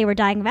poisoning, but they were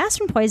dying of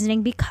aspirin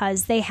poisoning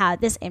because they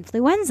had this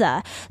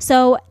influenza.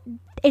 So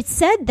it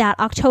said that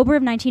October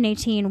of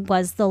 1918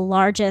 was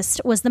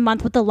the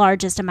month with the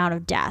largest amount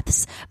of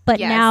deaths. But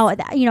now,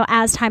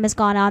 as time has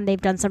gone on, they've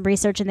done some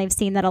research and they've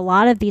seen that a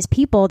lot of these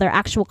people, their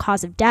actual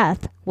cause of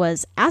death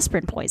was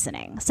aspirin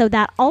poisoning. So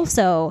that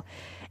also,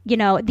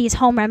 these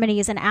home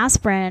remedies and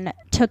aspirin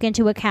took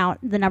into account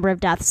the number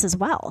of deaths as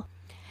well.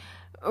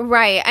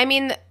 Right. I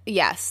mean,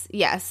 yes.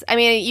 I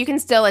mean, you can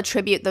still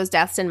attribute those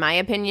deaths, in my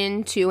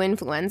opinion, to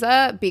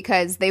influenza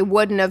because they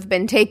wouldn't have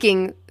been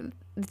taking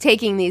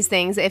these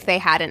things if they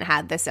hadn't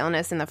had this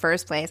illness in the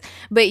first place.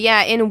 But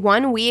yeah, in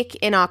 1 week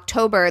in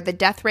October, the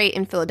death rate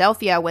in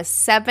Philadelphia was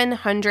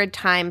 700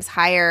 times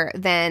higher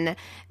than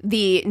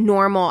the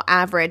normal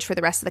average for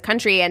the rest of the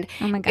country. And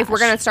if we're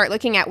going to start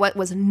looking at what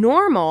was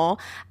normal,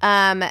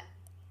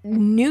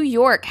 New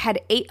York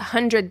had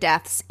 800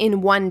 deaths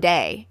in one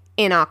day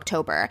in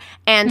October,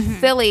 and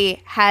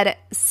Philly had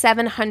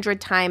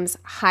 700 times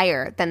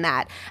higher than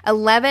that.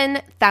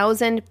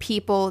 11,000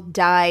 people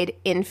died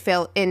in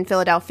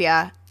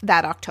Philadelphia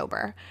that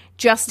October.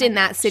 Just in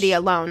that city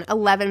alone,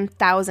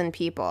 11,000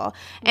 people. Wow.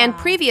 And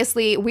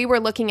previously, we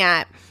were looking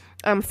at,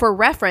 for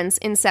reference,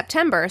 in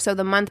September, so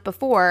the month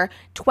before,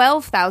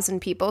 12,000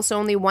 people, so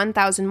only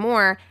 1,000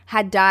 more,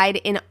 had died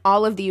in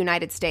all of the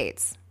United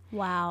States.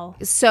 Wow.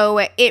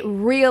 So it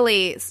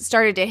really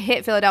started to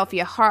hit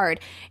Philadelphia hard.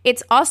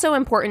 It's also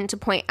important to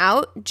point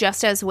out,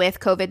 just as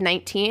with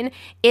COVID-19,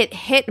 it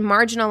hit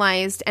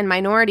marginalized and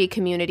minority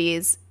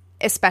communities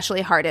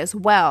especially hard as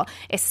well,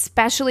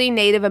 especially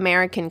Native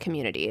American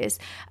communities.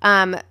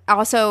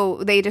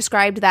 Also, they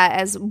described that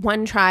as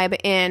one tribe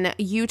in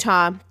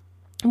Utah,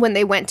 when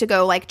they went to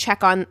go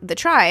check on the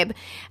tribe,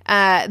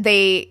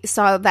 they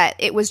saw that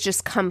it was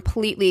just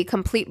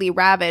completely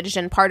ravaged.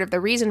 And part of the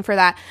reason for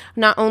that,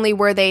 not only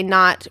were they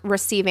not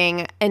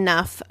receiving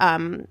enough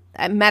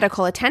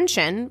medical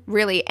attention,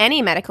 really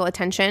any medical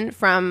attention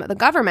from the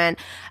government,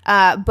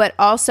 but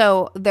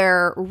also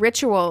their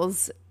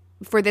rituals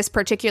for this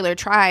particular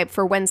tribe,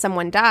 for when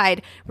someone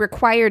died,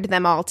 required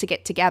them all to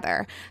get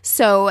together.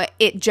 So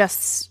it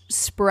just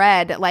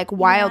spread like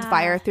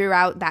wildfire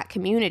throughout that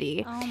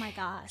community. Oh my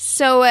gosh.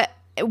 So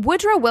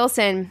Woodrow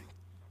Wilson,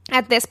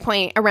 at this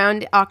point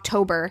around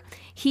October,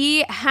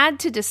 he had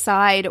to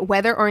decide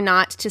whether or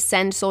not to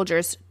send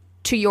soldiers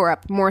to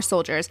Europe, more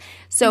soldiers.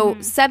 So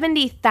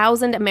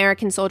 70,000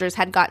 American soldiers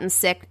had gotten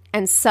sick,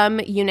 and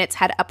some units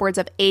had upwards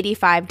of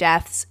 85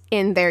 deaths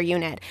in their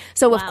unit.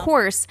 So, of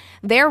course,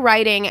 they're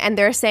writing and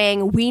they're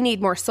saying, we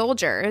need more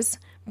soldiers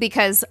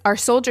because our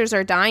soldiers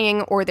are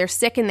dying or they're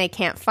sick and they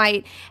can't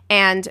fight,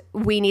 and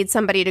we need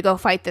somebody to go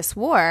fight this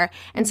war.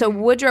 And so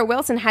Woodrow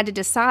Wilson had to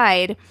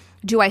decide,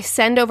 do I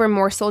send over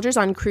more soldiers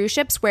on cruise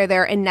ships where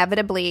they're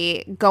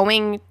inevitably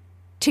going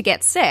to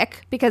get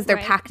sick because they're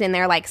packed in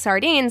there like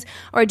sardines,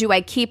 or do I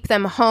keep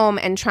them home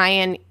and try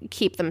and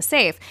keep them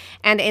safe?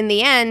 And in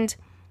the end,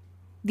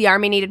 the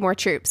Army needed more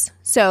troops.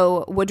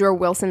 So Woodrow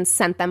Wilson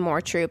sent them more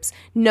troops,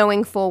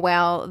 knowing full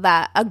well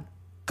that a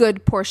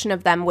good portion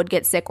of them would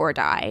get sick or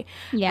die.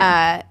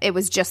 Yeah. It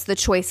was just the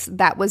choice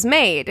that was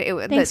made.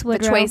 Thanks, the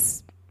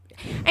choice.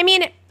 I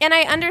mean, and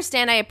I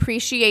understand, I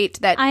appreciate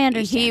that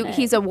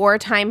he's a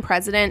wartime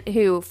president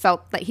who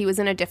felt that he was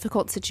in a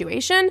difficult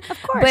situation.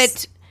 Of course.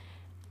 But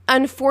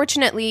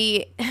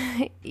unfortunately,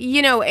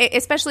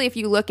 especially if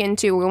you look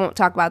into, we won't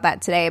talk about that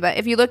today, but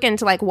if you look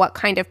into what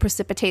kind of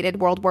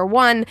precipitated World War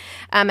I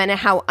and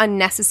how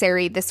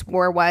unnecessary this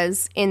war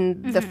was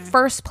in the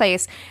first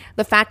place,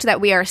 the fact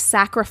that we are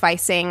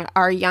sacrificing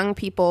our young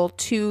people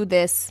to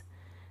this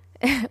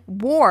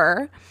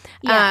war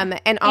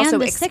and also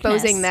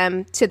exposing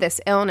them to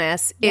this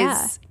illness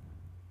is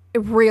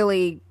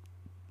really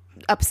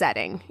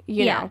upsetting,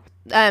 you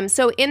know.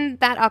 So in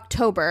that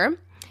October,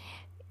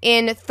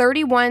 In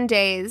 31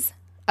 days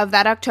of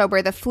that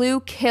October, the flu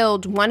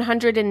killed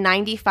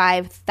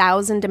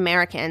 195,000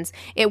 Americans.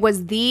 It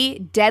was the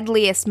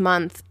deadliest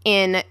month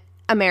in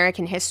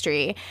American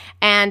history,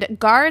 and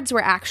guards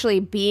were actually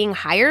being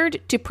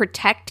hired to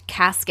protect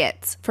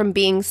caskets from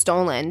being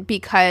stolen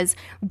because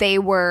they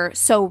were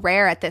so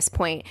rare at this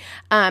point.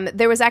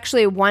 There was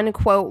actually one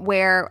quote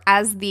where,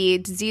 as the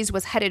disease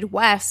was headed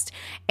west,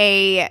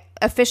 a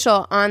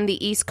official on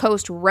the East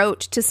Coast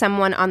wrote to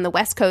someone on the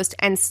West Coast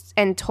and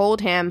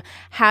told him,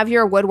 have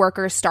your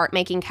woodworkers start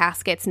making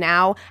caskets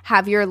now,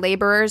 have your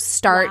laborers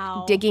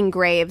start digging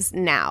graves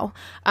now,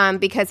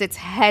 because it's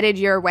headed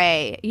your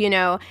way, you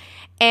know.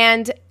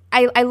 And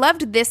I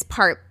loved this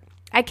part.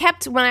 I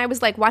kept, when I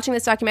was like watching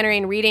this documentary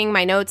and reading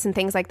my notes and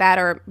things like that,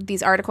 or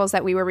these articles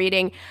that we were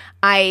reading,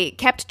 I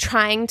kept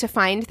trying to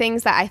find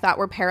things that I thought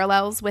were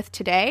parallels with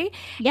today.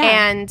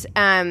 Yeah.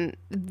 And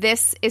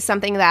this is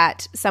something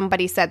that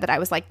somebody said that I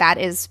was like, that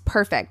is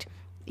perfect.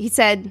 He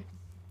said,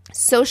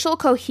 social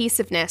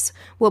cohesiveness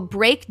will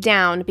break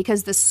down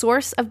because the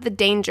source of the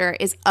danger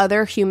is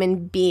other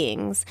human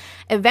beings.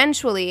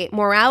 Eventually,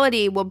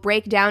 morality will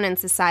break down in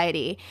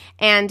society,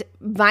 and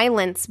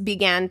violence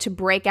began to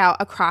break out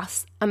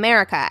across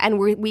America. And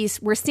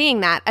we're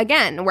seeing that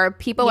again, where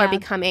people are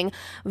becoming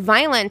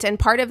violent. And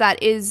part of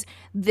that is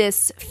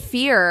this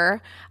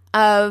fear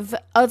of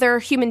other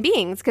human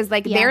beings, because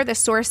they're the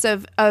source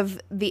of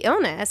the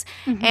illness.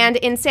 Mm-hmm. And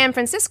in San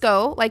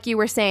Francisco, like you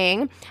were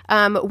saying,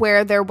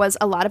 where there was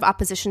a lot of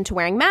opposition to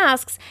wearing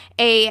masks,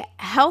 a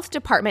health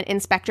department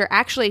inspector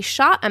actually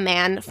shot a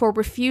man for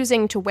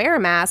refusing to wear a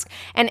mask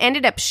and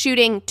ended up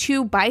shooting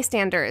 2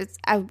 bystanders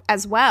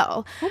as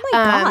well. Oh my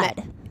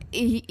God.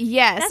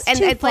 Yes. That's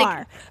too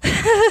far.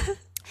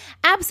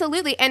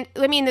 Absolutely. And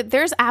I mean,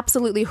 there's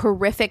absolutely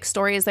horrific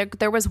stories.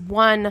 There was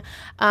one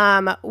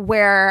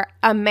where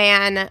a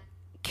man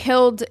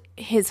killed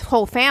his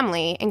whole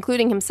family,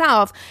 including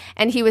himself.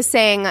 And he was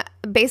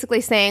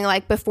basically saying,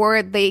 like,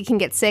 before they can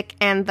get sick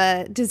and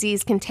the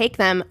disease can take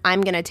them,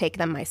 I'm going to take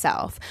them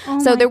myself.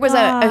 So there was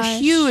a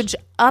huge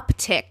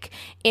uptick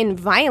in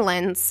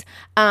violence,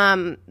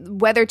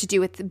 whether to do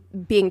with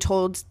being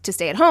told to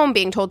stay at home,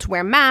 being told to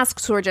wear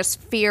masks, or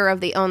just fear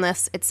of the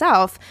illness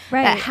itself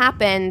that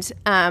happened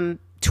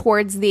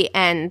towards the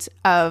end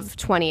of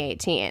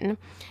 2018.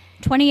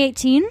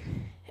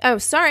 2018? Oh,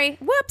 sorry.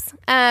 Whoops.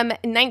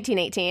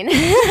 1918.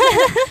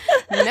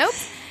 Nope.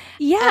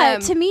 Yeah,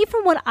 to me,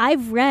 from what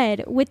I've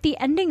read, with the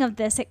ending of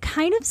this, it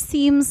kind of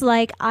seems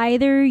like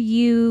either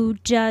you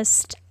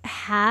just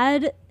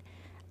had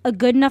a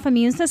good enough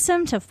immune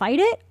system to fight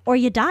it, or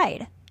you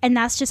died. And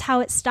that's just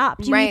how it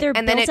stopped. You either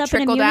and built up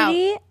an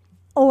immunity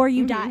or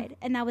you died.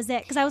 And that was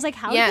it. Because I was like,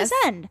 how did this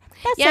end?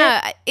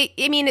 That's it.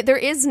 I mean, there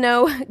is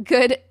no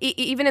good,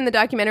 even in the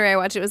documentary I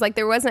watched, it was like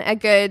there wasn't a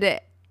good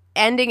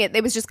ending.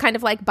 It was just kind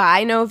of like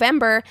by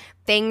November,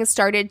 things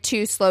started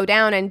to slow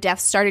down and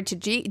deaths started to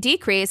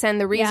decrease. And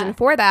the reason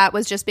for that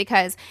was just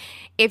because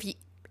if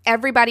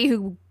everybody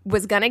who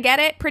was going to get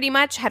it pretty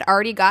much had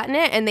already gotten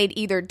it, and they'd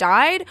either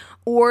died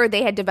or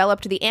they had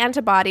developed the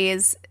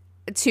antibodies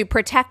to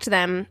protect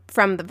them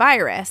from the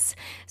virus.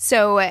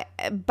 So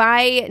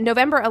by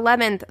November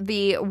 11th,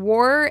 the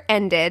war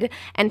ended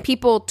and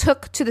people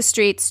took to the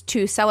streets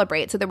to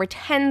celebrate. So there were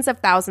tens of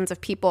thousands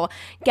of people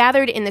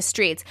gathered in the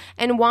streets.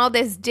 And while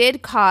this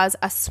did cause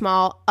a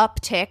small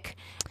uptick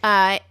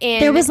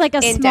there was like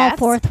a small deaths,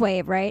 fourth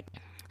wave, right?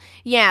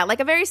 Yeah, like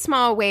a very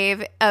small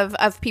wave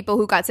of people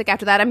who got sick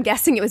after that. I'm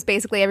guessing it was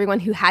basically everyone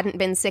who hadn't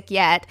been sick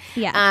yet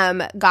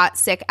got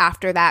sick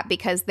after that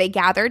because they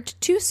gathered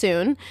too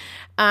soon.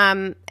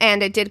 And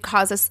it did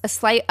cause a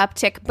slight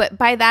uptick. But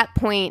by that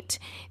point,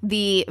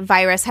 the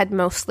virus had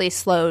mostly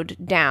slowed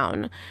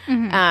down.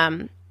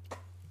 Mm-hmm.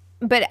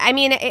 But, I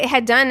mean, it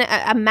had done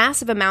a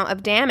massive amount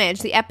of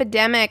damage. The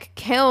epidemic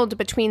killed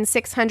between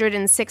 600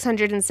 and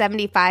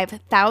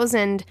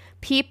 675,000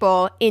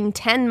 people in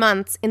 10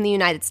 months in the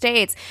United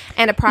States,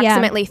 and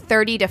approximately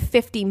 30 to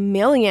 50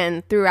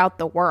 million throughout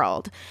the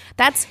world.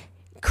 That's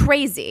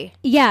crazy.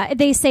 Yeah,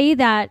 they say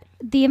that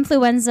the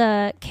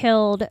influenza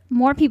killed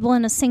more people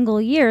in a single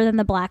year than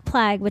the Black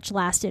Plague, which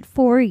lasted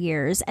 4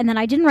 years. And then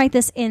I didn't write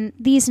this in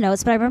these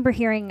notes, but I remember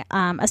hearing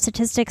a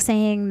statistic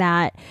saying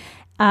that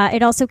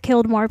it also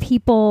killed more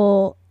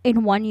people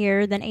in 1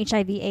 year than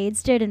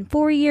HIV/AIDS did in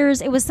 4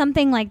 years. It was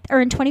something like, or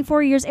in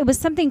 24 years, it was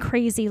something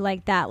crazy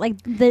like that. Like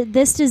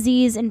this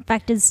disease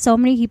infected so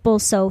many people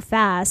so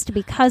fast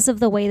because of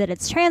the way that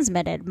it's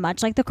transmitted,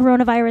 much like the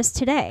coronavirus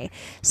today.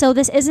 So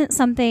this isn't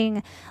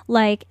something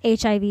like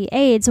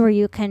HIV/AIDS where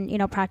you can,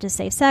 practice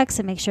safe sex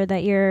and make sure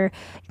that you're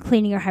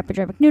cleaning your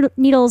hypodermic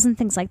needles and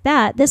things like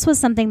that. This was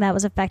something that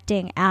was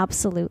affecting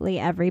absolutely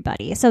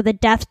everybody. So the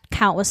death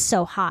count was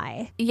so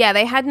high. Yeah,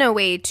 they had no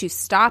way to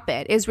stop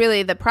it, is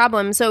really the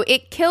problem. So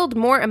it killed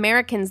more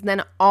Americans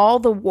than all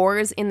the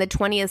wars in the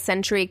 20th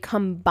century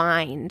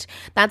combined.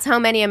 That's how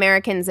many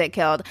Americans it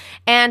killed.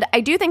 And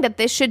I do think that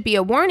this should be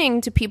a warning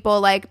to people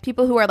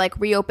who are like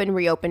reopen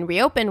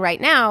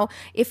right now.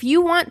 If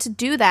you want to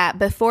do that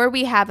before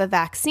we have a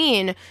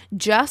vaccine,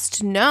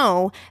 just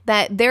know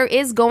that there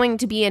is going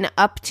to be an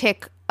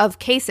uptick of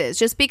cases.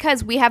 Just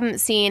because we haven't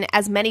seen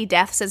as many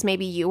deaths as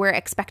maybe you were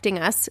expecting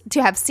us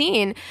to have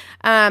seen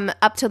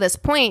up to this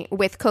point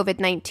with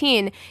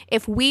COVID-19,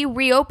 if we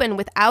reopen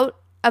without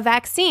a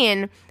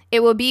vaccine,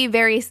 it will be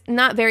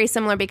not very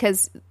similar,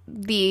 because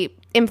the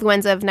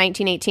influenza of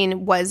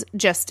 1918 was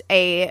just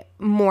a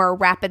more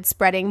rapid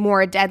spreading,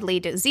 more deadly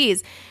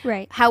disease.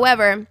 Right.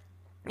 However,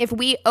 if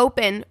we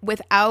open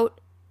without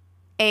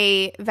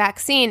a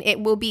vaccine, it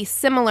will be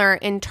similar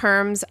in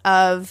terms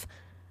of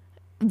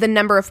the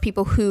number of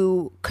people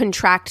who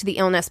contract the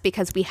illness,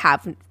 because we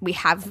have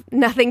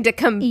nothing to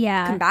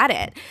combat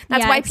it.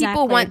 That's why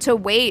people want to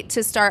wait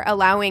to start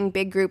allowing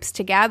big groups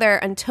to gather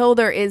until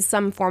there is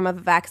some form of a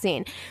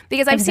vaccine.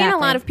 Because I've seen a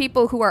lot of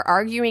people who are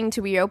arguing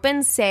to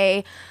reopen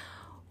say,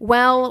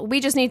 well, we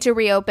just need to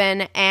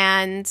reopen,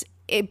 and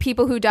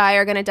people who die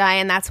are going to die,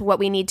 and that's what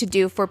we need to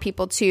do for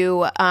people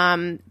to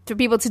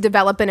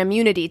develop an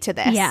immunity to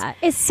this. Yeah,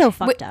 it's so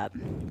fucked up.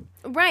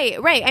 Right.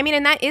 I mean,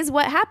 and that is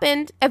what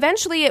happened.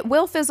 Eventually, it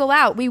will fizzle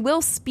out. We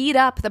will speed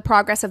up the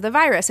progress of the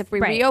virus if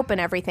we reopen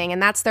everything, and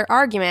that's their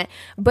argument.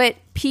 But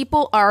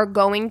people are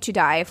going to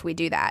die if we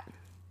do that.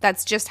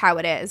 That's just how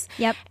it is.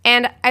 Yep.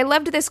 And I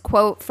loved this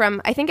quote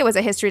from, I think it was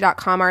a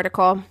History.com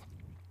article,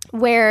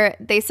 where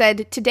they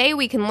said, today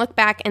we can look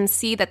back and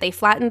see that they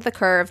flattened the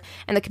curve,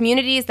 and the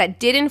communities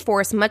that did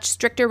enforce much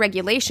stricter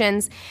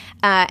regulations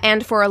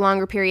and for a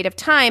longer period of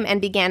time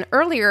and began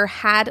earlier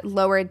had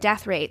lower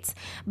death rates.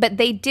 But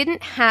they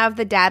didn't have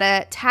the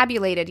data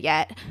tabulated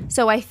yet.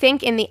 So I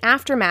think in the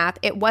aftermath,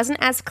 it wasn't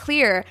as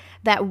clear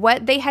that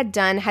what they had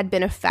done had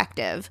been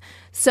effective.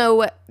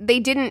 So they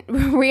didn't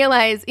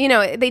realize,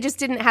 they just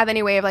didn't have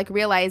any way of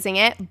realizing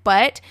it.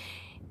 But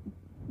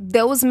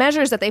those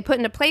measures that they put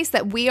into place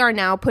that we are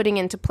now putting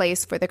into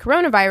place for the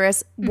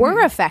coronavirus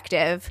were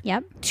effective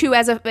to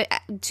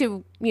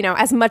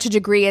as much a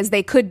degree as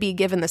they could be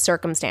given the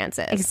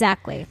circumstances.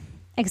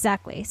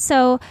 Exactly.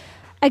 So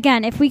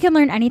again, if we can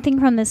learn anything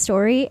from this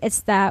story,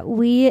 it's that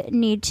we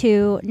need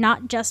to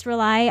not just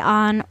rely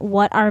on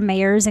what our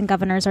mayors and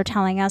governors are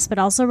telling us, but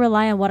also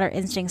rely on what our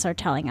instincts are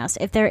telling us.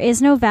 If there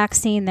is no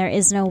vaccine, there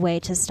is no way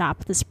to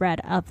stop the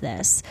spread of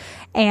this.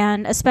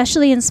 And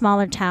especially in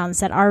smaller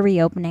towns that are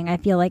reopening, I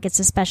feel like it's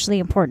especially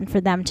important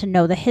for them to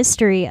know the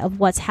history of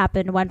what's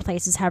happened when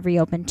places have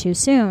reopened too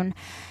soon.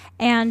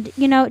 And,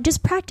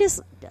 just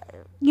practice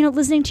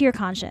listening to your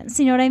conscience.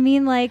 You know what I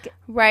mean?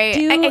 Right.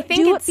 I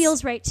think do what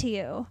feels right to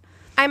you.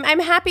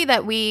 I'm happy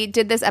that we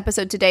did this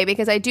episode today,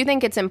 because I do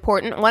think it's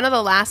important. One of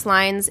the last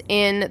lines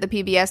in the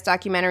PBS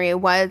documentary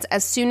was,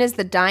 as soon as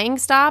the dying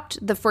stopped,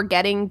 the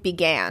forgetting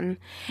began.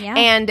 Yeah.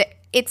 And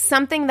it's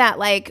something that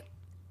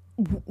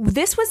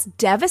this was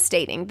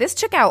devastating. This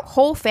took out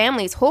whole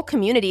families, whole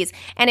communities,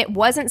 and it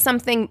wasn't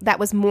something that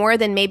was more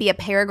than maybe a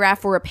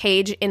paragraph or a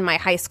page in my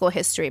high school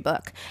history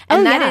book.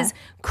 And that is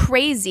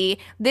crazy.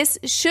 This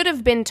should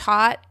have been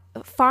taught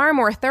far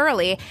more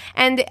thoroughly.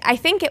 And I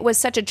think it was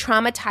such a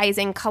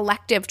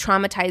collective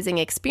traumatizing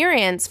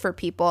experience for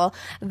people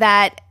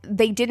that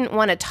they didn't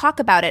want to talk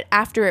about it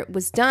after it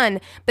was done.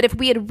 But if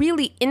we had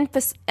really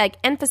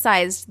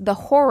emphasized the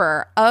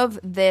horror of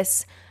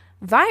this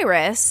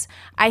virus,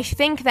 I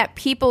think that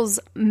people's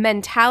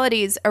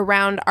mentalities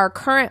around our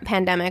current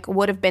pandemic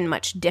would have been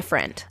much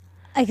different.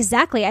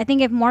 Exactly. I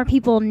think if more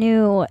people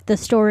knew the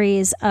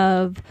stories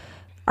of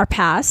our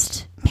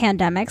past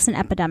pandemics and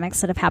epidemics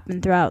that have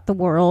happened throughout the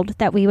world,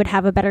 that we would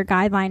have a better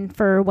guideline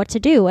for what to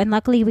do. And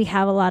luckily, we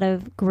have a lot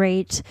of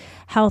great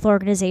health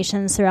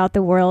organizations throughout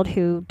the world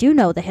who do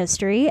know the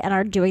history and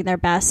are doing their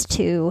best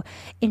to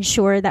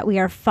ensure that we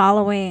are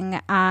following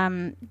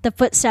the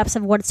footsteps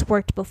of what's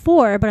worked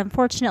before. But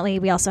unfortunately,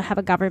 we also have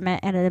a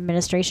government and an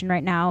administration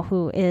right now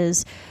who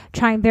is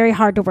trying very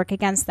hard to work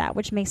against that,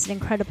 which makes it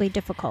incredibly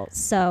difficult.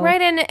 So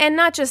right, and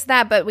not just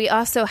that, but we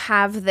also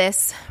have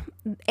this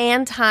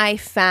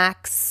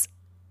anti-facts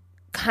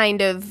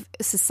kind of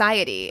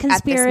society at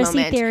this moment.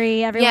 Conspiracy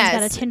theory. Everyone's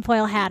got a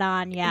tinfoil hat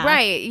on. Yeah.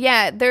 Right.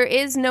 Yeah. There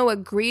is no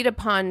agreed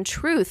upon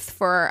truth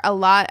for a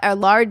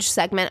large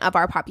segment of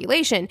our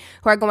population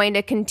who are going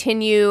to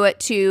continue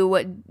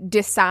to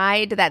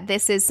decide that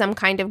this is some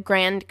kind of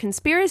grand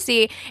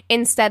conspiracy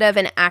instead of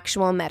an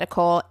actual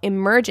medical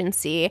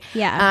emergency.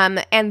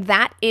 Yeah. And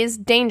that is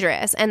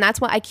dangerous. And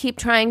that's what I keep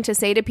trying to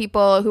say to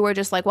people who are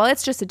just well,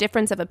 it's just a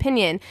difference of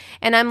opinion.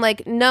 And I'm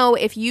like, no,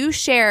 if you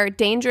share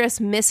dangerous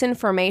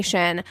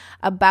misinformation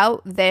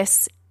about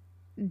this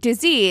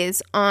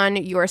disease on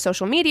your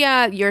social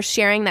media, you're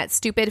sharing that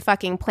stupid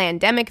fucking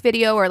plandemic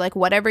video or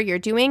whatever you're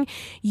doing,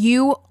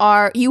 you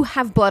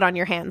have blood on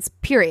your hands,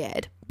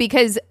 period.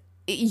 Because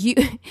you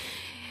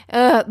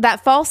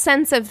that false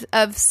sense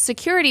of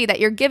security that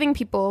you're giving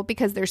people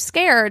because they're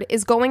scared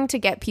is going to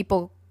get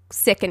people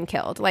sick and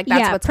killed. Like,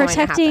 that's what's going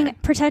to happen.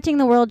 Protecting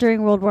the world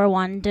during World War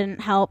I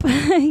didn't help.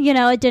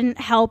 It didn't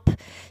help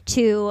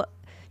to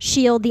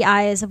shield the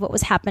eyes of what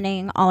was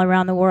happening all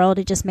around the world.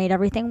 It just made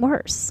everything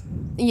worse.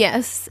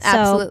 Yes,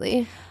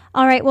 absolutely.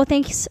 All right. Well,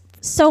 thanks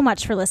so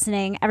much for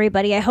listening,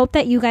 everybody. I hope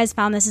that you guys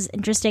found this as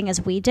interesting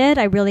as we did.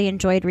 I really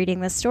enjoyed reading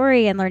this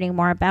story and learning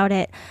more about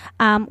it.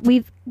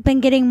 We've been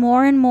getting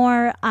more and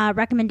more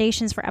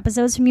recommendations for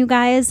episodes from you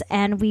guys,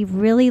 and we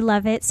really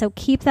love it. So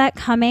keep that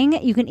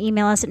coming. You can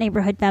email us at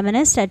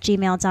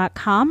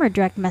neighborhoodfeminist@gmail.com or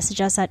direct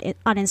message us on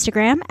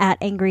Instagram at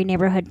Angry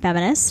Neighborhood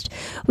Feminist.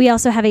 We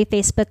also have a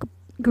Facebook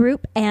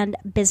group and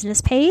business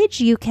page.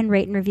 You can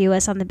rate and review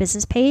us on the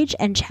business page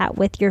and chat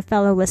with your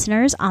fellow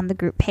listeners on the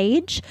group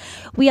page.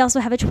 We also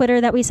have a Twitter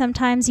that we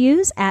sometimes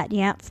use at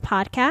YANF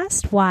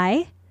Podcast.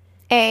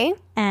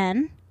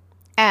 YANF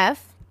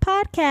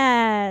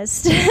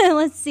Podcast.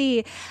 Let's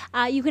see.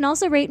 You can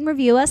also rate and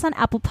review us on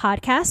Apple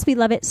Podcasts. We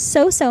love it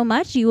so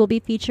much. You will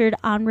be featured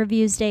on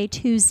Reviews Day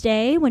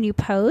Tuesday when you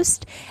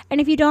post. And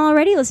if you don't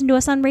already, listen to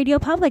us on Radio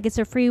Public. It's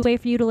a free way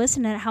for you to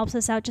listen, and it helps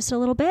us out just a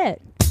little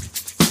bit.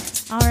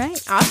 All right.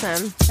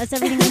 Awesome. That's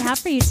everything we have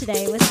for you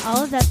today. With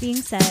all of that being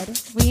said,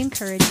 we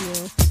encourage you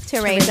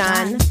to rage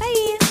on.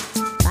 Bye.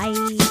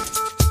 Bye.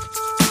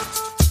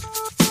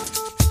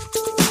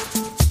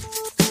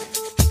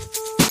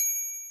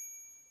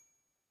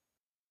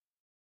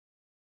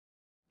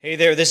 Hey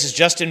there, this is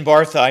Justin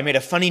Bartha. I made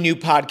a funny new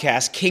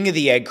podcast, King of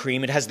the Egg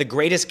Cream. It has the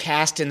greatest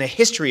cast in the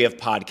history of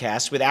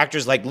podcasts with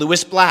actors like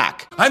Louis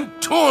Black. I'm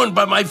torn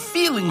by my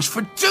feelings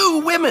for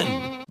two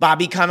women.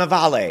 Bobby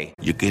Cannavale.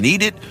 You can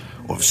eat it,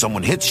 or if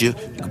someone hits you,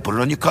 you can put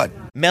it on your cut.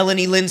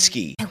 Melanie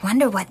Linsky. I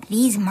wonder what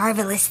these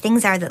marvelous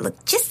things are that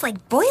look just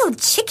like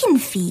boiled chicken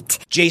feet.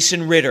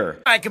 Jason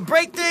Ritter. I can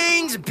break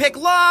things and pick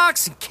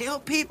locks and kill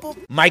people.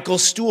 Michael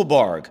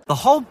Stuhlbarg. The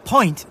whole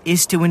point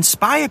is to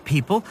inspire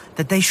people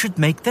that they should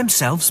make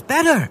themselves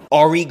better.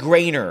 Ari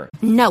Grainer.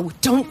 No,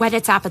 don't whet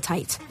its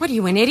appetite. What are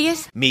you, an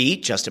idiot? Me,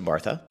 Justin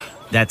Bartha.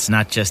 That's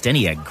not just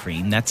any egg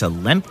cream, that's a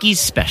Lemke's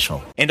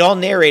special. And all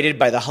narrated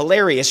by the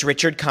hilarious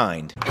Richard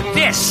Kind.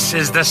 This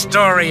is the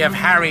story of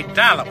Harry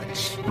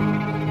Dalowitz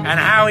and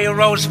how he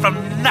rose from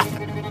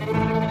nothing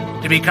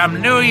to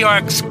become New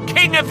York's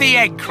King of the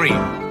Egg Cream.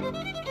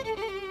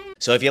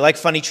 So if you like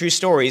funny true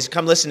stories,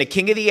 come listen to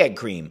King of the Egg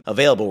Cream,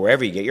 available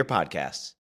wherever you get your podcasts.